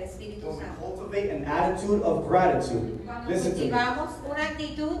alineación con el Espíritu When we Santo. cultivate an attitude of gratitude, Cuando listen to me, cultivamos una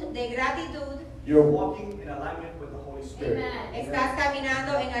actitud de gratitud, you're walking in alignment with the Holy Spirit. estás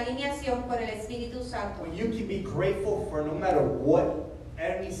caminando en alineación con el Espíritu Santo. When you can be grateful for no matter what,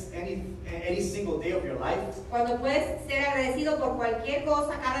 any single day of your life, Cuando puedes ser agradecido por cualquier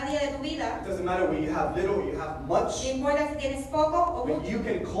cosa cada día de tu vida, it doesn't matter whether you have little or you have much, no importa si tienes poco o when mucho, you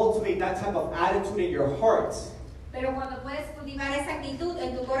can cultivate that type of attitude in your heart, pero cuando puedes cultivar esa actitud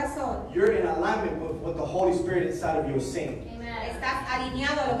en tu corazón, you're in alignment with what the Holy Spirit inside of you is saying. estás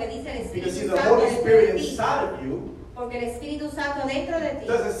alineado a lo que dice el Because see, Espíritu the Santo Holy dentro Spirit de ti, inside of you porque el Espíritu Santo dentro de ti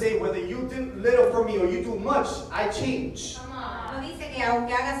doesn't say whether you do little for me or you do much, I change. no dice que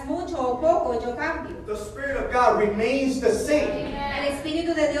aunque hagas mucho o poco, yo cambio. The Spirit of God remains the same, El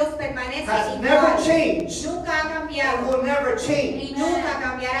Espíritu de Dios permanece has never igual, changed, nunca ha and cambiado will never y change. nunca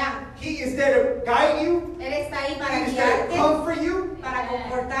cambiará. He is there to guide you, Él está ahí para He is there to guiarte, comfort you, para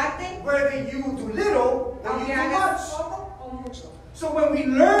confortarte, whether you do little or you aunque do hagas much. poco o mucho. So when we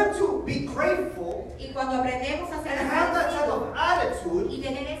learn to be grateful Y cuando aprendemos a and ser have that type agradecidos of attitude, y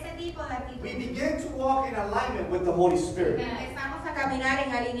tener ese tipo de we actitud, begin to walk in alignment with the Holy Spirit. empezamos a caminar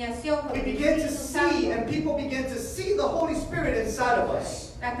en alineación con We el begin to Espíritu see, Santo. and people begin to see the Holy Spirit inside of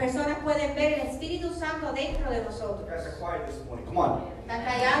us. Las personas pueden ver el Espíritu Santo dentro de You nosotros. guys are quiet this morning. Come on. Están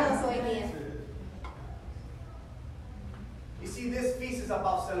callados hoy día. You see, this feast is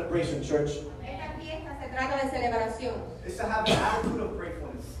about celebration, church. Esta fiesta se trata de celebración. It's to have the attitude of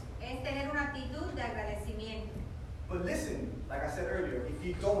gratefulness. Es tener una actitud de agradecimiento. But listen, like I said earlier, if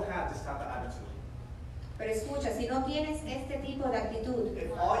you don't have this type of attitude, Pero escucha, si no tienes este tipo de actitud,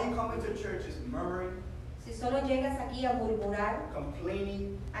 if all you come into church is murmuring, si solo llegas aquí a murmurar,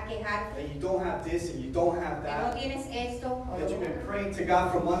 complaining, a quejarte, that you don't have this and you don't have que no that, tienes esto, o that lo you've been otro, praying to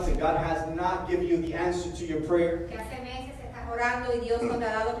God for months and God has not given you the answer to your prayer, que hace meses estás orando y Dios no te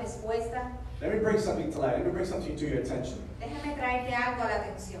ha dado respuesta, let me bring something to light. Let me bring something to your attention. déjame traerte algo a la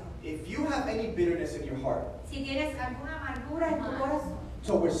atención. If you have any bitterness in your heart Si tienes alguna amargura en tu corazón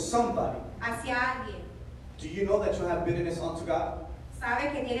towards somebody, hacia alguien, do you know that you have bitterness unto God?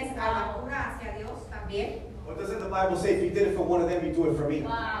 ¿sabes que tienes amargura hacia Dios también? Or doesn't the Bible say if you did it for one of them, you do it for me? ¿No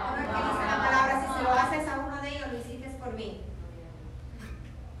es que dice la palabra, si se lo haces a uno de ellos, lo hiciste por mí?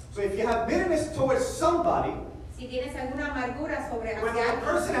 So if you have bitterness towards somebody, Si tienes alguna amargura sobre whether hacia the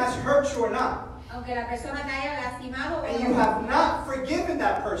person alguien, has hurt you or not, aunque la persona te haya lastimado and o you no, have not forgiven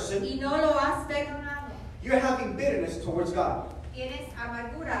that person, y no lo has perdonado, you're having bitterness towards God. tienes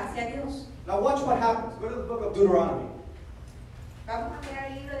amargura hacia Dios. Now watch what happens. Go to the book of Deuteronomy, Vamos a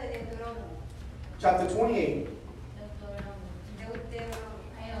mirar el libro de Deuteronomio. chapter 28, Deuteronomio.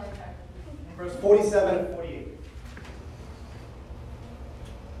 verse 47 and 48.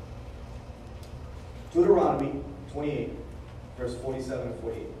 Deuteronomy 28, verse 47 and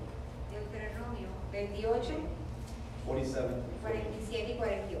 48. Deuteronomio 28, 47 and 48. 47 y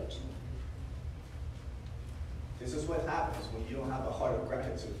 48. This is what happens when you don't have a heart of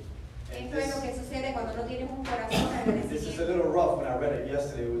gratitude. And Esto es lo que sucede cuando no tienes un corazón de this is a agradecimiento. little rough when I read it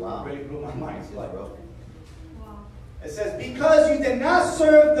yesterday. It Wow. really blew my mind. It's like, Wow. it says, because you did not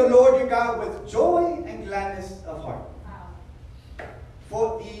serve the Lord your God with joy and gladness of heart,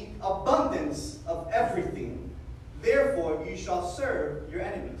 for the abundance of everything, therefore you shall serve your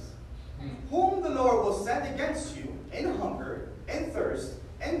enemies, whom the Lord will send against you in hunger and thirst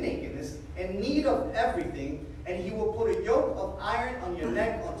and nakedness and need of everything, and he will put a yoke of iron on your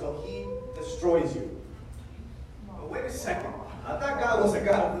neck until he destroys you. But wait a second. I thought God was a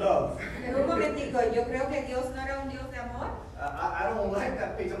God of love. Pero un momentico, yo creo que Dios no era un Dios de amor. I don't like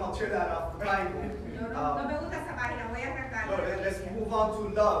that page. I'm going to tear that off the Bible. No me gusta esa página, voy a Lord, let's arrancarla. move on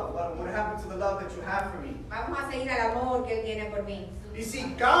to love. What happened to the love that you have for me? Vamos a seguir al amor que Él tiene por mí. You see,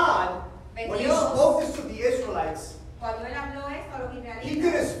 God, when He spoke this to the Israelites, Cuando Él habló esto a los He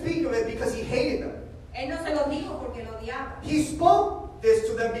didn't israelitas, speak of it because He hated them. Él no se lo dijo porque lo odiaba. He spoke this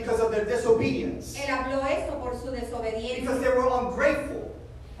to them because of their disobedience, Él habló esto por su because desobediencia, they were ungrateful.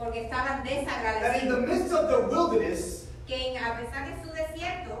 porque estaban That in the desagradecidos. midst of the wilderness, Que a pesar de su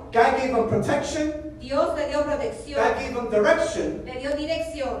desierto, God gave them protection, Dios le dio protección, God gave them direction, le dio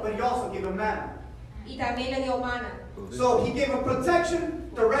dirección but He also gave them manna. y también le dio mana. So He gave them protection,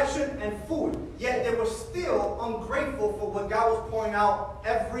 direction, and food. Yet they were still ungrateful for what God was pouring out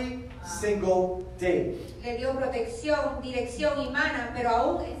every single day. Le dio protección, dirección y mana, pero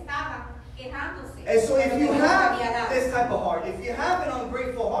aún estaban quejándose. And so de if lo you que Dios había have dado. this type of heart, if you have an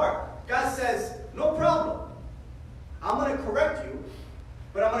ungrateful heart, God says, no problem. I'm going to correct you,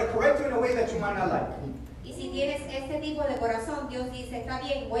 but I'm going to correct you in a way that you might not like. Y si tienes este tipo de corazón, Dios dice, está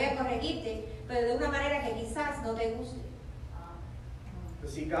bien, voy a corregirte, pero de una manera que quizás no te guste. You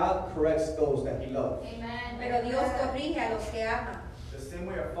see, God corrects those that He loves. Pero Dios corrige a los que ama. The same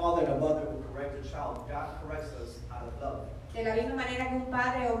way a father and a mother would correct their child, God corrects us out of love. De la misma manera que un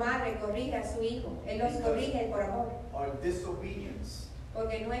padre o madre corrige a su hijo, Él los corrige por amor. Our disobedience.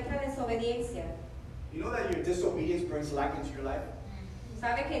 Porque nuestra desobediencia, You know that your disobedience brings lack into your life?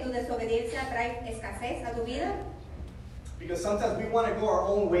 ¿sabes que tu desobediencia trae escasez a tu vida? Because sometimes we want to go our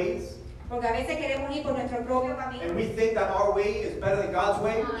own ways, Porque a veces queremos ir por nuestro propio and camino we think that our way is better than God's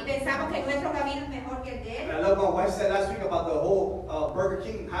way. y pensamos que nuestro camino es mejor que el de And Él. I love what my wife said last week about the whole Burger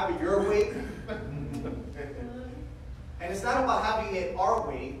King having your way. And it's not about having it our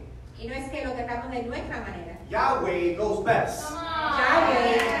way. Y no es que lo tratamos de nuestra manera. Yahweh knows best.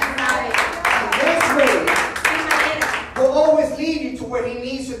 Yahweh sabe His way su manera. will always lead you to where He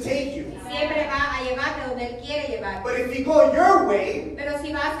needs to take you. Siempre va a llevarte donde Él quiere llevarte. But if you go your way, Pero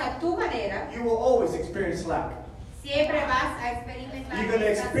si vas a tu manera, you will always experience lack. siempre vas a experimentar You're going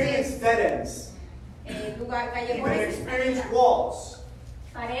to experience escasez. dead ends. lugar, You're going to callejones, experience walls.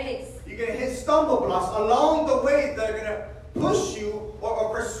 paredes. You're going to hit stumble blocks along the way that are going to push you or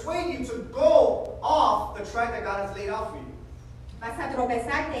persuade you to go off the track that God has laid out for you. Vas a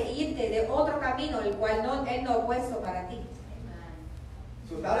tropezarte e irte de otro camino, el cual Él no ha puesto para ti.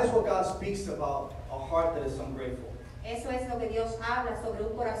 So that is what God speaks about, a heart that is ungrateful. Eso es lo que Dios habla sobre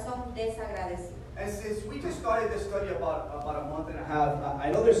un corazón desagradecido. And since we just started this study about a month and a half, I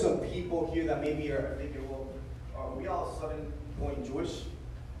know there's some people here that maybe are thinking, well, are we all of a sudden going Jewish?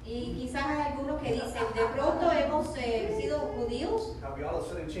 Y quizás hay algunos que dicen, de pronto hemos sido judíos, Have we all of a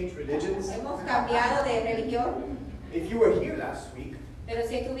sudden changed religions? hemos cambiado de religión, If you were here last week, pero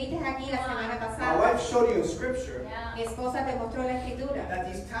si estuviste aquí la semana my pasada, wife showed you in scripture mi esposa te mostró la escritura, that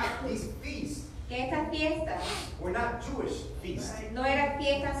these feasts que estas fiestas were not Jewish feasts. no eran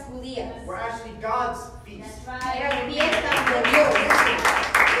fiestas judías, Were actually God's feasts. eran fiestas de Dios.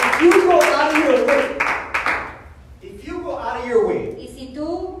 If you go out of your way, if you go out of your way, Y si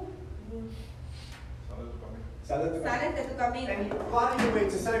tú and sales de tu camino you go out of your way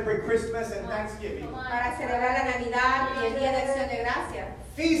to celebrate Christmas and Thanksgiving, para celebrar la Navidad y el Día de Acción de Gracia,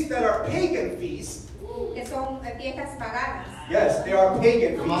 feasts that are pagan feasts, que son fiestas paganas, yes, they are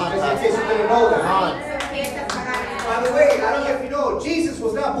pagan feasts, just in case you didn't know that. son fiestas paganas. By the way, I don't know if you know, Jesus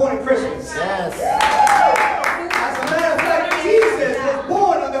was not born in Christmas. Yes. As a matter of fact, Jesus was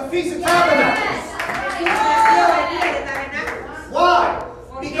born on the Feast of Tabernacles. Jesús nació el Día de Tabernáculos. Why?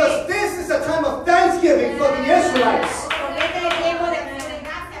 Because this is a time of thanksgiving for the Israelites. Porque este es el tiempo de acción de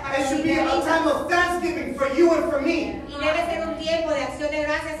gracia para It los should be a israelitas. time of thanksgiving for you and for me. Y debe ser un tiempo de acción de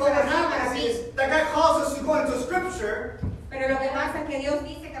gracias But para what ti y para happens mí. is that God calls us to go into Scripture, Pero lo que pasa es que Dios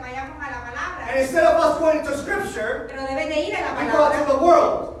dice que vayamos a la and palabra. instead of us going into Scripture, Pero debes de ir a la we go out to palabra. the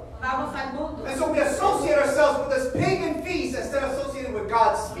world. Vamos al mundo. And so we associate ourselves with this pagan feast instead of associating with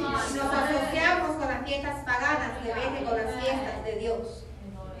God's Y feast. nos asociamos con las fiestas paganas en vez de con las fiestas de Dios.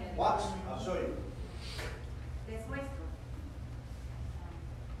 Watch, I'll show you. Les muestro.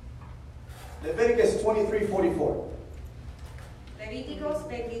 Leviticus 23:44. Levíticos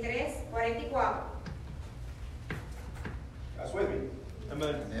 23:44. That's with me.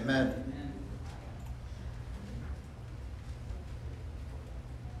 Amen.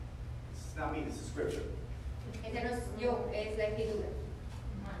 This is not me, this is Scripture. Este no es yo, es la escritura.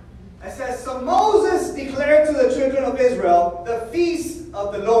 It says, so Moses declared to the children of Israel the feast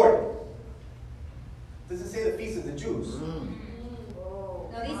of the Lord. Does it say the feast of the Jews?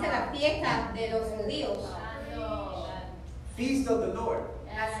 No dice la fiesta de los judíos, Feast of the Lord.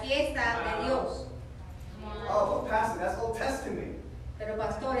 las fiestas de Dios. Oh, but Pastor, that's Old Testament. Pero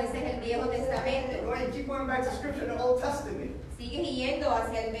pastor, ese es el Viejo Testamento. No, you keep going back to Scripture, the Old Testament. Sigues yendo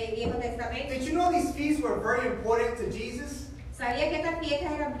hacia el Viejo Testamento. Did you know these feasts were very important to Jesus? ¿Sabía que estas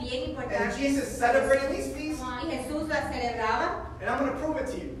fiestas eran bien And importantes? Jesus celebrated these feasts? Y Jesús las celebraba And I'm going to prove it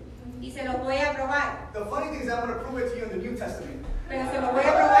to you. y se los voy a probar. The funny thing is I'm going to prove it to you in the New Testament. Pero se los voy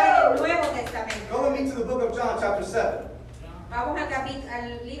a probar en el Nuevo Testamento. Go with me to the book of John, chapter 7. Vamos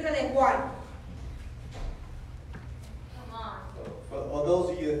al libro de Juan. For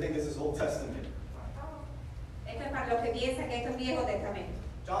those of you that think this is Old Testament. Esto es para los que piensan que esto es Viejo Testamento.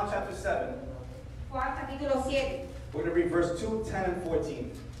 John chapter 7. Juan capítulo 7, We're going to read verse 2, 10, and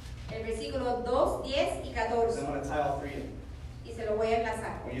 14. el versículo 2, 10 y 14. I'm going to tie all three in. Y se lo voy a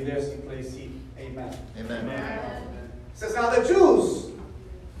enlazar. When you're there, so you please see. Amen. Amen. It says, now the Jews'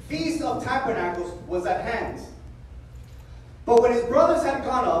 feast of tabernacles was at hand. But when his brothers had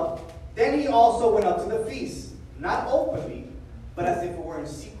gone up, then he also went up to the feast, not openly, but as if it were in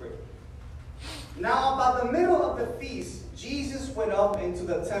secret. Now about the middle of the feast, Jesus went up into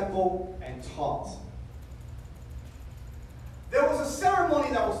the temple and taught. There was a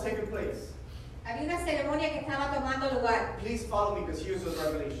ceremony that was taking place. Había una ceremonia que estaba tomando lugar. Please follow me because here's the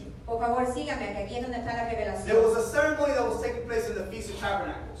revelation. Por favor, síganme, que aquí es donde está la There revelación. was a ceremony that was taking place in the Feast of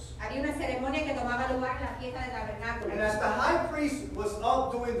Tabernacles. Había una ceremonia que tomaba lugar en la fiesta de And as tabernáculos. the high priest was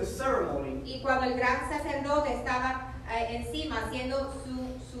up doing the ceremony, Y cuando el gran sacerdote estaba encima haciendo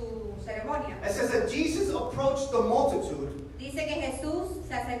su ceremonia, it says that Jesus approached the multitude dice que Jesús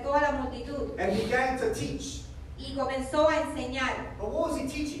se acercó a la multitud and began to teach. y comenzó a enseñar. But what was he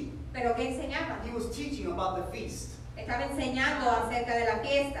teaching? ¿Pero qué enseñaba? He was teaching about the feast, Estaba enseñando acerca de la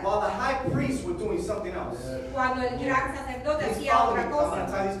fiesta. while the high priests were doing something else. Cuando el gran sacerdote Please hacía follow me otra because I'm going to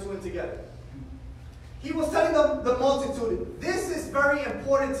cosa. tie these two in together. He was telling the multitude, this is very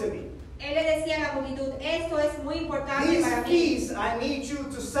important to me. Él le decía a la multitud, esto es muy importante These para mí. feasts, I need you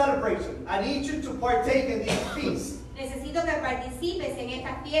to celebrate them. I need you to partake in these feasts. Necesito que participes en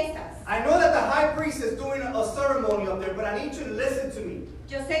estas fiestas. I know that the high priest is doing a ceremony up there, but I need you to listen to me.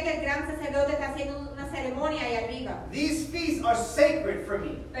 Yo sé que el gran sacerdote está haciendo una ceremonia ahí arriba. These feasts are sacred for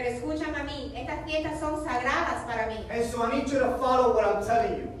me. Pero escúchame a mí, estas fiestas son sagradas para mí. And so I need you to follow what I'm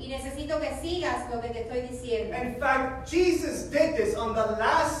telling you. Y necesito que sigas lo que te estoy diciendo. In fact, Jesus did this on the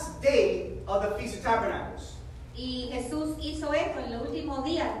last day of the Feast of Tabernacles. Y Jesús hizo esto en el último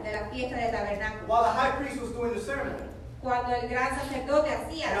día de la fiesta de tabernáculos. While the high priest was doing the ceremony. Cuando el gran sacerdote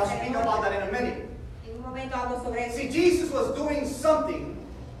hacía And la I'll speak about ceremonia. that in a minute. En un momento hablo sobre eso. See, Jesus was doing something.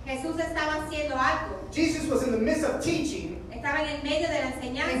 Jesús estaba haciendo algo. Jesus was in the midst of teaching Estaba en el medio de la and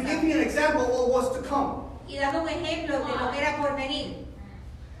enseñanza giving an example of what was to come. y dando un ejemplo de lo que era por venir.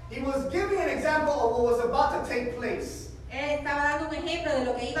 He was giving an example of what was about to take place. Él estaba dando un ejemplo de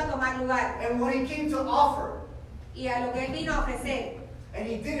lo que iba a tomar lugar And what he came to offer. y a lo que él vino a ofrecer. And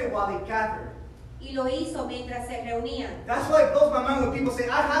he did it while he gathered. Y lo hizo mientras se reunían. That's why it blows my mind when people say,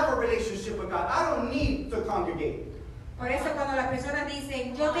 I have a relationship with God. I don't need to congregate. Por eso cuando las personas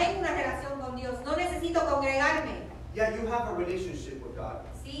dicen, yo tengo una relación con Dios, no necesito congregarme. Yeah, you have a relationship with God.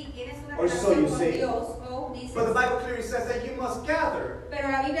 Sí, tienes una Or so you relación con say. Dios, o dices. But the Bible clearly says that you must gather. Pero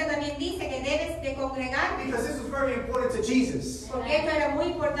la Biblia también dice que debes de congregarte. Because this was very important to Jesus. Porque esto era muy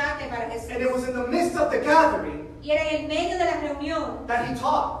importante para Jesús. And it was in the midst of the gathering Y era en el medio de la reunión that he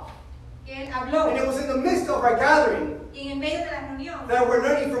taught. que él habló. And it was in the midst of our gathering Y en el medio de la reunión that we're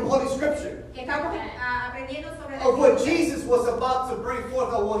learning from Holy Scripture que estamos aprendiendo sobre la of what Biblia, Jesus was about to bring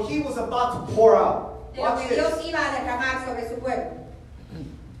forth, or what he was about to pour out. de lo Watch que Dios this. iba a derramar sobre su pueblo.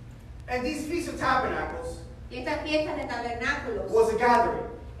 And these Feasts of Tabernacles Y estas fiestas de tabernáculos was a gathering.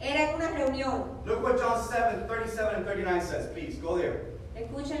 era una reunión. Look what John 7:37 and 39 says. Please, go there.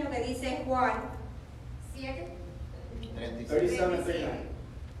 Escuchen lo que dice Juan 7, 37 and 39.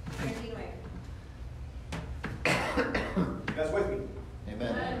 39. That's with me.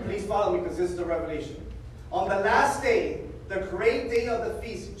 Amen. Please follow me because this is the revelation. On the last day, the great day of the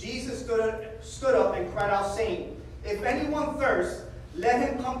feast, Jesus stood up and cried out, saying, If anyone thirsts, let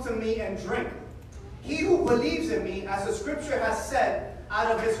him come to me and drink. He who believes in me, as the scripture has said, out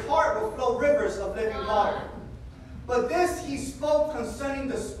of his heart will flow rivers of living water. But this he spoke concerning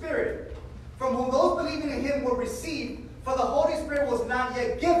the Spirit, from whom those believing in him will receive, for the Holy Spirit was not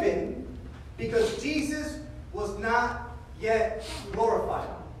yet given, because Jesus was not yet glorified.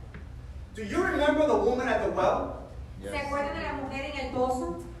 Do you remember the woman at the well? ¿Se acuerdan de la mujer en el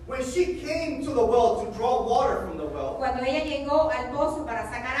pozo? When she came to the well to draw water from the well, Cuando ella llegó al pozo para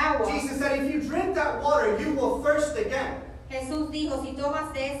sacar agua, Jesus said, if you drink that water, you will thirst again. Jesús dijo, si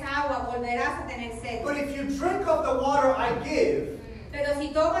tomas de esa agua volverás a tener sed. But if you drink of the water I give, Pero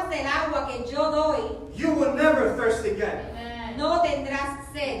si tomas del agua que yo doy, you will never thirst again. no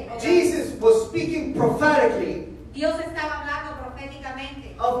tendrás sed. otra vez. Jesus was speaking prophetically Dios estaba hablando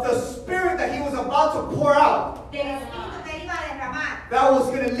proféticamente of the Spirit that he was about to pour out, del Espíritu que iba a derramar, that was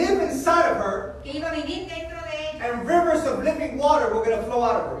going to live inside of her, que iba a vivir dentro de ella, and rivers of living water were going to flow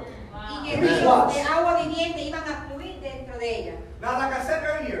out of her. y que Amen. ríos de agua viviente iban a fluir dentro de ella. Now, like I said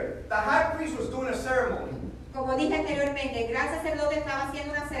earlier, the high priest was doing a ceremony, Como dije anteriormente, el gran sacerdote estaba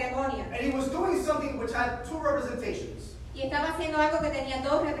haciendo una ceremonia and he was doing something which had two representations. y estaba haciendo algo que tenía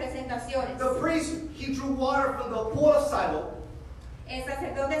dos representaciones. The priest, he drew water from the pool of Shiloh, El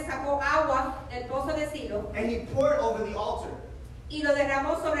sacerdote sacó agua del pozo de Silo and he poured over the altar. y lo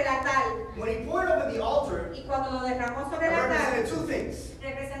derramó sobre el altar. When he poured over the altar, Y cuando lo derramó it sobre el altar, represented two things.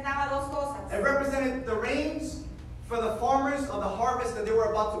 representaba dos cosas. It represented the rains for the farmers of the harvest that they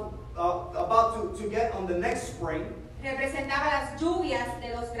were about to get on the next spring. Representaba las lluvias de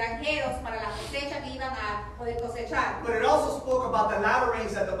los granjeros para la cosecha que iban a poder cosechar. But it also spoke about the latter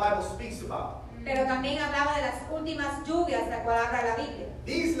rains that the Bible speaks about. Pero también hablaba de las últimas lluvias, la cual habla la Biblia.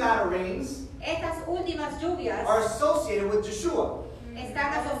 These latter rains Estas últimas lluvias are associated with Yeshua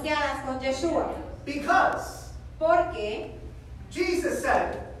están asociadas con Yeshua. because Porque Jesus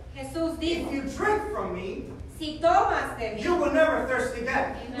said, Jesús if dijo, you drink from me, si tomas de mí, you will never thirst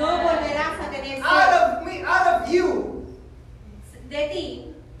again. no volverás a tener sed. Out of you, De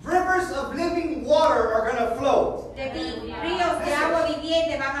ti, rivers of living water are going to flow. de ti, ríos de agua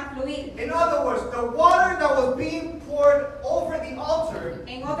viviente van a fluir. In other words, the water that was being poured over the altar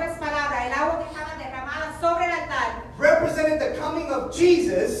En otras palabras, el agua que estaba derramada sobre el altar represented the coming of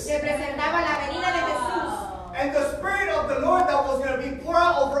Jesus representaba la venida de Jesús and the Spirit of the Lord that was going to be poured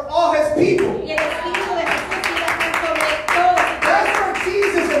out over all his people. y el Espíritu de Jesús iba a estar sobre todos. That's where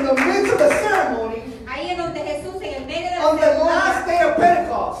Jesus, in the midst of the ceremony, Ahí es donde Jesús, en el medio de la on the last ceremonia, day of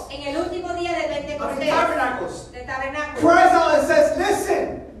Pentecost, en el último día de of the Pentecostés, tabernacles, del tabernáculo, cries out and says,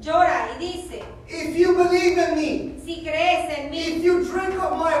 listen, llora y dice, if you believe in me, si crees en if mí, you drink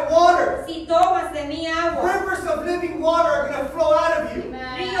of my water, si tomas de mi agua, rivers of living water are going to flow out of you.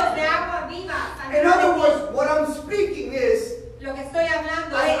 ríos de agua viva In other saldrán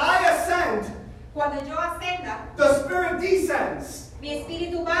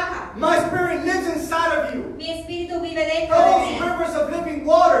My spirit lives inside of you. Mi espíritu vive dentro de Those ti. rivers of living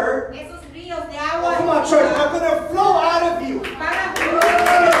water, Esos ríos de oh, agua come on, church, are going to flow out of you. van a And fluir.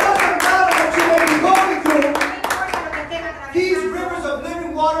 it doesn't matter what you may be going through. No importa lo que estén These atravesando. rivers of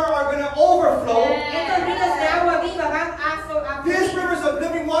living water are going to overflow. Estos ríos de agua viva van a These fluir. rivers of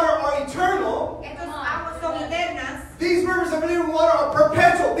living water are eternal. Estas aguas son eternas. These rivers of living water are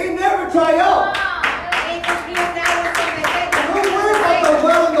perpetual. They never dry up. Estos ríos de agua son Don't worry about the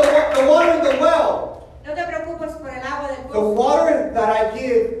well and the water in the well. No te preocupes por el agua del The pozo. water that I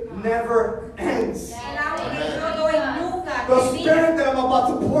give never ends. El agua que yo doy nunca The termina. spirit that I'm about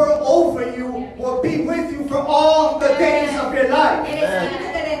to pour over you will be with you for all the days of your life. El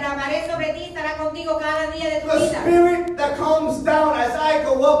espíritu que derramaré sobre ti estará contigo cada día de tu The vida. spirit that comes down as I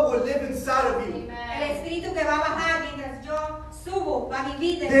go up will live inside of you. El espíritu que va a bajar mientras yo subo va a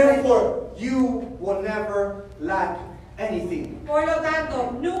vivir dentro de ti. Therefore, you will never lack anything. Por lo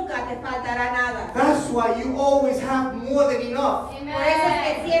tanto, nunca te faltará nada. That's why you always have more than enough. Por eso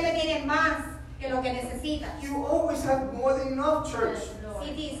es que siempre tienes más que lo que necesitas. You always have more than enough, church.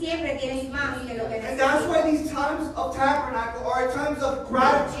 Sí, siempre tienes más que lo que And that's necesitas. why these times of tabernacle are times of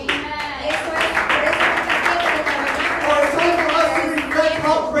gratitude. Eso es, por eso es que siempre Are a time for us to reflect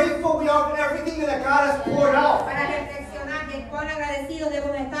how grateful we are for everything that God has poured out. para reflexionar de cuán agradecidos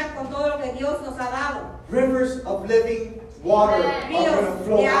debemos estar con todo lo que Dios nos ha dado. Rivers of living water are going to Ríos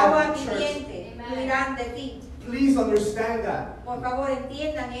flow de agua out, church. viviente fluirán de ti. Please understand that. Por favor,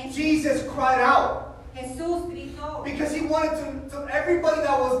 entiendan eso. Jesus cried out Jesús gritó because he wanted to everybody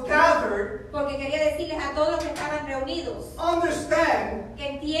that was gathered porque quería decirles a todos los que estaban reunidos understand que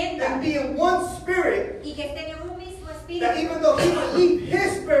and entiendan be in one spirit y que estén en un mismo that espíritu. even though he would leave,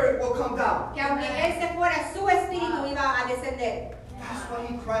 his spirit will come down. Que aunque Él se fuera, su espíritu iba a descender. That's why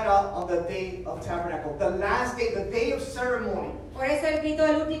he cried out on the day of tabernacle, the last day, the day of ceremony. Por eso Él gritó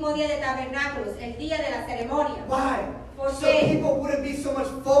el último día de tabernáculos, el día de la ceremonia. Why? ¿Por So qué? people wouldn't be so much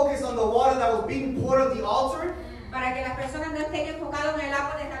focused on the water that was being poured on the altar, Para que las personas no estén enfocadas en el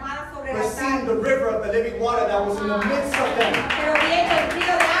agua derramada sobre el but seeing altar, the river of the living water that was in the midst of them. pero viendo el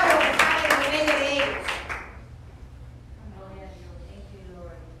río de agua que estaba en el medio de ellos.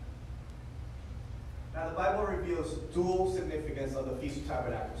 Now the Bible reveals dual significance of the Feast of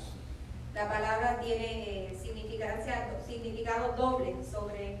Tabernacles. La palabra tiene significado doble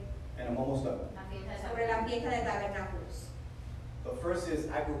sobre And I'm almost done. la fiesta de tabernáculos. The first is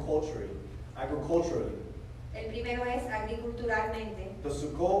agriculturally. El primero es agriculturalmente. The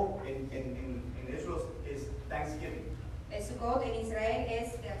Sukkot in Israel is Thanksgiving. El Sukkot en Israel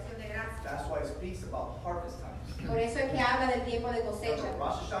es de acción de gracias. That's why it speaks about harvest times. Por eso es que habla del tiempo de cosecha.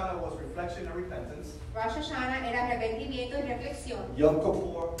 Rosh Hashanah was reflection and repentance. Rosh Hashanah era arrepentimiento y reflexión. Yom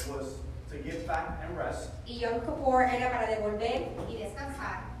Kippur was to give back and rest. Y Yom Kippur era para devolver y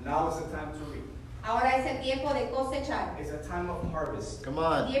descansar. Now is the time to reap. Ahora es el tiempo de cosechar. It's a time of harvest. Come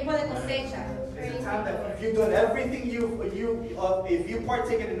on. Tiempo de cosecha. It's a time that if you've done everything if you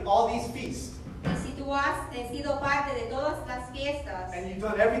partaken in all these feasts Y si tú has sido parte de todas las fiestas and you've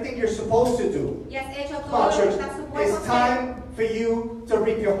done everything you're supposed to do, y has hecho come todo on, lo que church, estás supuesto it's a hacer, time for you to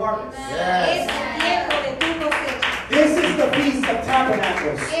reap your harvest. es el tiempo de tu cosecha. This is the Feast of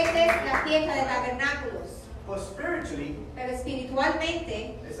Tabernacles. Esta es la fiesta de tabernáculos. But spiritually, Pero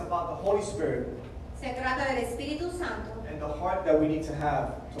espiritualmente it's about the Holy Spirit se trata del Espíritu Santo and the heart that we need to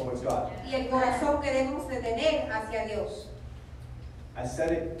have towards God. y el corazón que debemos de tener hacia Dios. I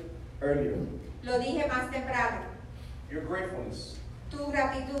said it earlier. Lo dije más temprano. Your gratefulness Tu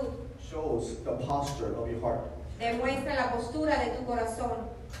gratitud shows the posture of your heart. demuestra la postura de tu corazón.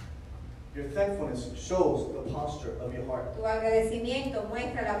 Your thankfulness shows the posture of your heart. Tu agradecimiento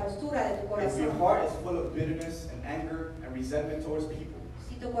muestra la postura de tu If your corazón. heart is full of bitterness and anger and resentment towards people,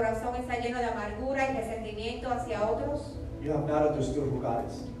 Si tu corazón está lleno de amargura y resentimiento hacia otros, you have not understood who God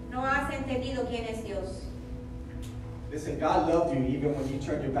is. no has entendido quién es Dios. Listen, God loved you even when you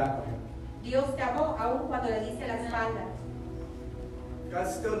turned your back on Him. Dios te amó aún cuando le diste la espalda God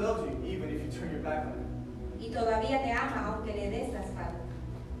still loves you even if you turn your back on Him. y todavía te ama aunque le des la espalda.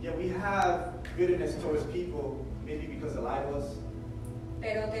 Yet we have bitterness towards people, maybe because they lied to us.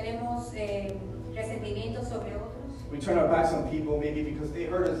 Pero tenemos resentimiento sobre otros. We turn our backs on people, maybe because they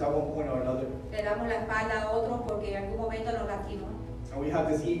hurt us at one point or another. Le damos la espalda a otros porque en algún momento nos lastimó. And we have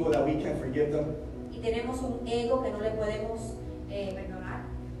this ego that we can't forgive them. Y tenemos un ego que no le podemos perdonar.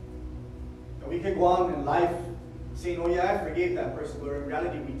 And we could go on in life saying, oh yeah, I forgave that person, but in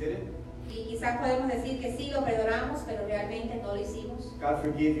reality we didn't. Y quizás podemos decir que sí lo perdonamos, pero realmente no lo hicimos. God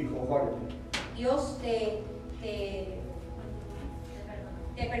forgave you wholeheartedly. Dios te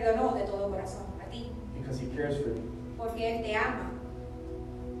perdonó de todo corazón a ti, Because He cares for you. porque Él te ama.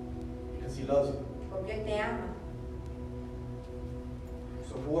 Because He loves you. porque Él te ama.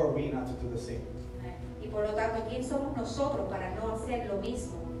 So who are we not to do the same? Y por lo tanto, ¿quién somos nosotros para no hacer lo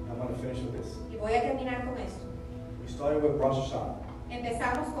mismo? I'm going to finish with this. Y voy a terminar con esto. We started with Rosh Hashanah,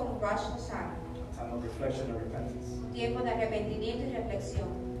 Empezamos con Rosh Hashanah, a time of reflection and repentance. un tiempo de arrepentimiento y reflexión.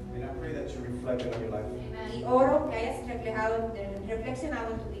 And I pray that you reflect it on your life. Y oro que hayas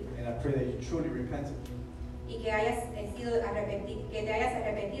reflexionado en tu vida And I pray that you truly repented. y que que te hayas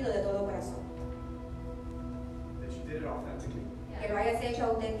arrepentido de todo corazón, That you did it authentically. que lo hayas hecho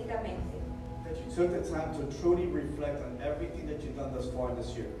auténticamente, That you took the time to truly reflect on everything that you've done thus far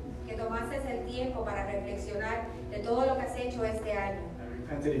this year. que tomases el tiempo para reflexionar de todo lo que has hecho este año And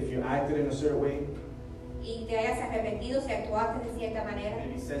repented if you acted in a certain way, y te hayas arrepentido si actuaste de cierta manera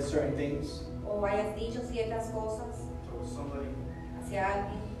maybe said certain things o hayas dicho ciertas cosas towards somebody, hacia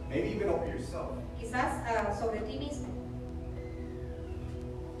alguien, maybe even over yourself. quizás sobre ti mismo.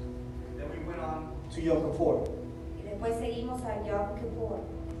 Then we went on to Yom Kippur, Y después seguimos a Yom Kippur,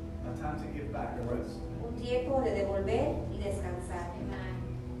 a time to give back and rest. un tiempo de devolver y descansar.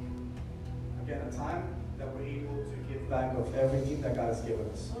 Again, a time that we're able to give back of everything that God has given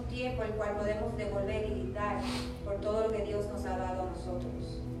us. Un tiempo el cual podemos devolver y dar por todo lo que Dios nos ha dado a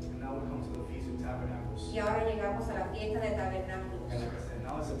nosotros. And now we come to the Feast of Tabernacles. Y ahora llegamos a la fiesta de tabernáculos. And like I said,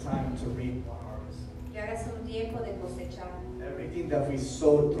 now is the time to reap our harvest. Y ahora es un tiempo de cosechar. Everything that we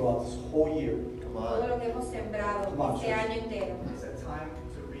sowed throughout this whole year, Todo lo que hemos sembrado Come on, este church. año entero. it's a time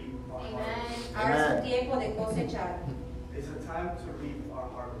to reap our harvest. Ahora es un tiempo de cosechar. It's a time to reap our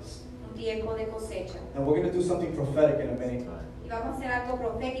harvest. Un tiempo de cosecha. And we're going to do something prophetic in a minute. Y vamos a hacer algo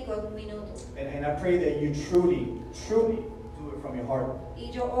profético en un minuto. And I pray that you truly, truly do it from your heart.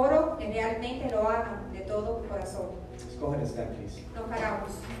 Y yo oro que realmente lo hagan de todo mi corazón. Let's go ahead and stand, please. Nos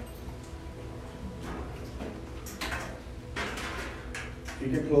paramos. You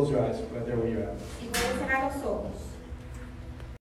can close your eyes right there where you're at. Y pueden cerrar los ojos.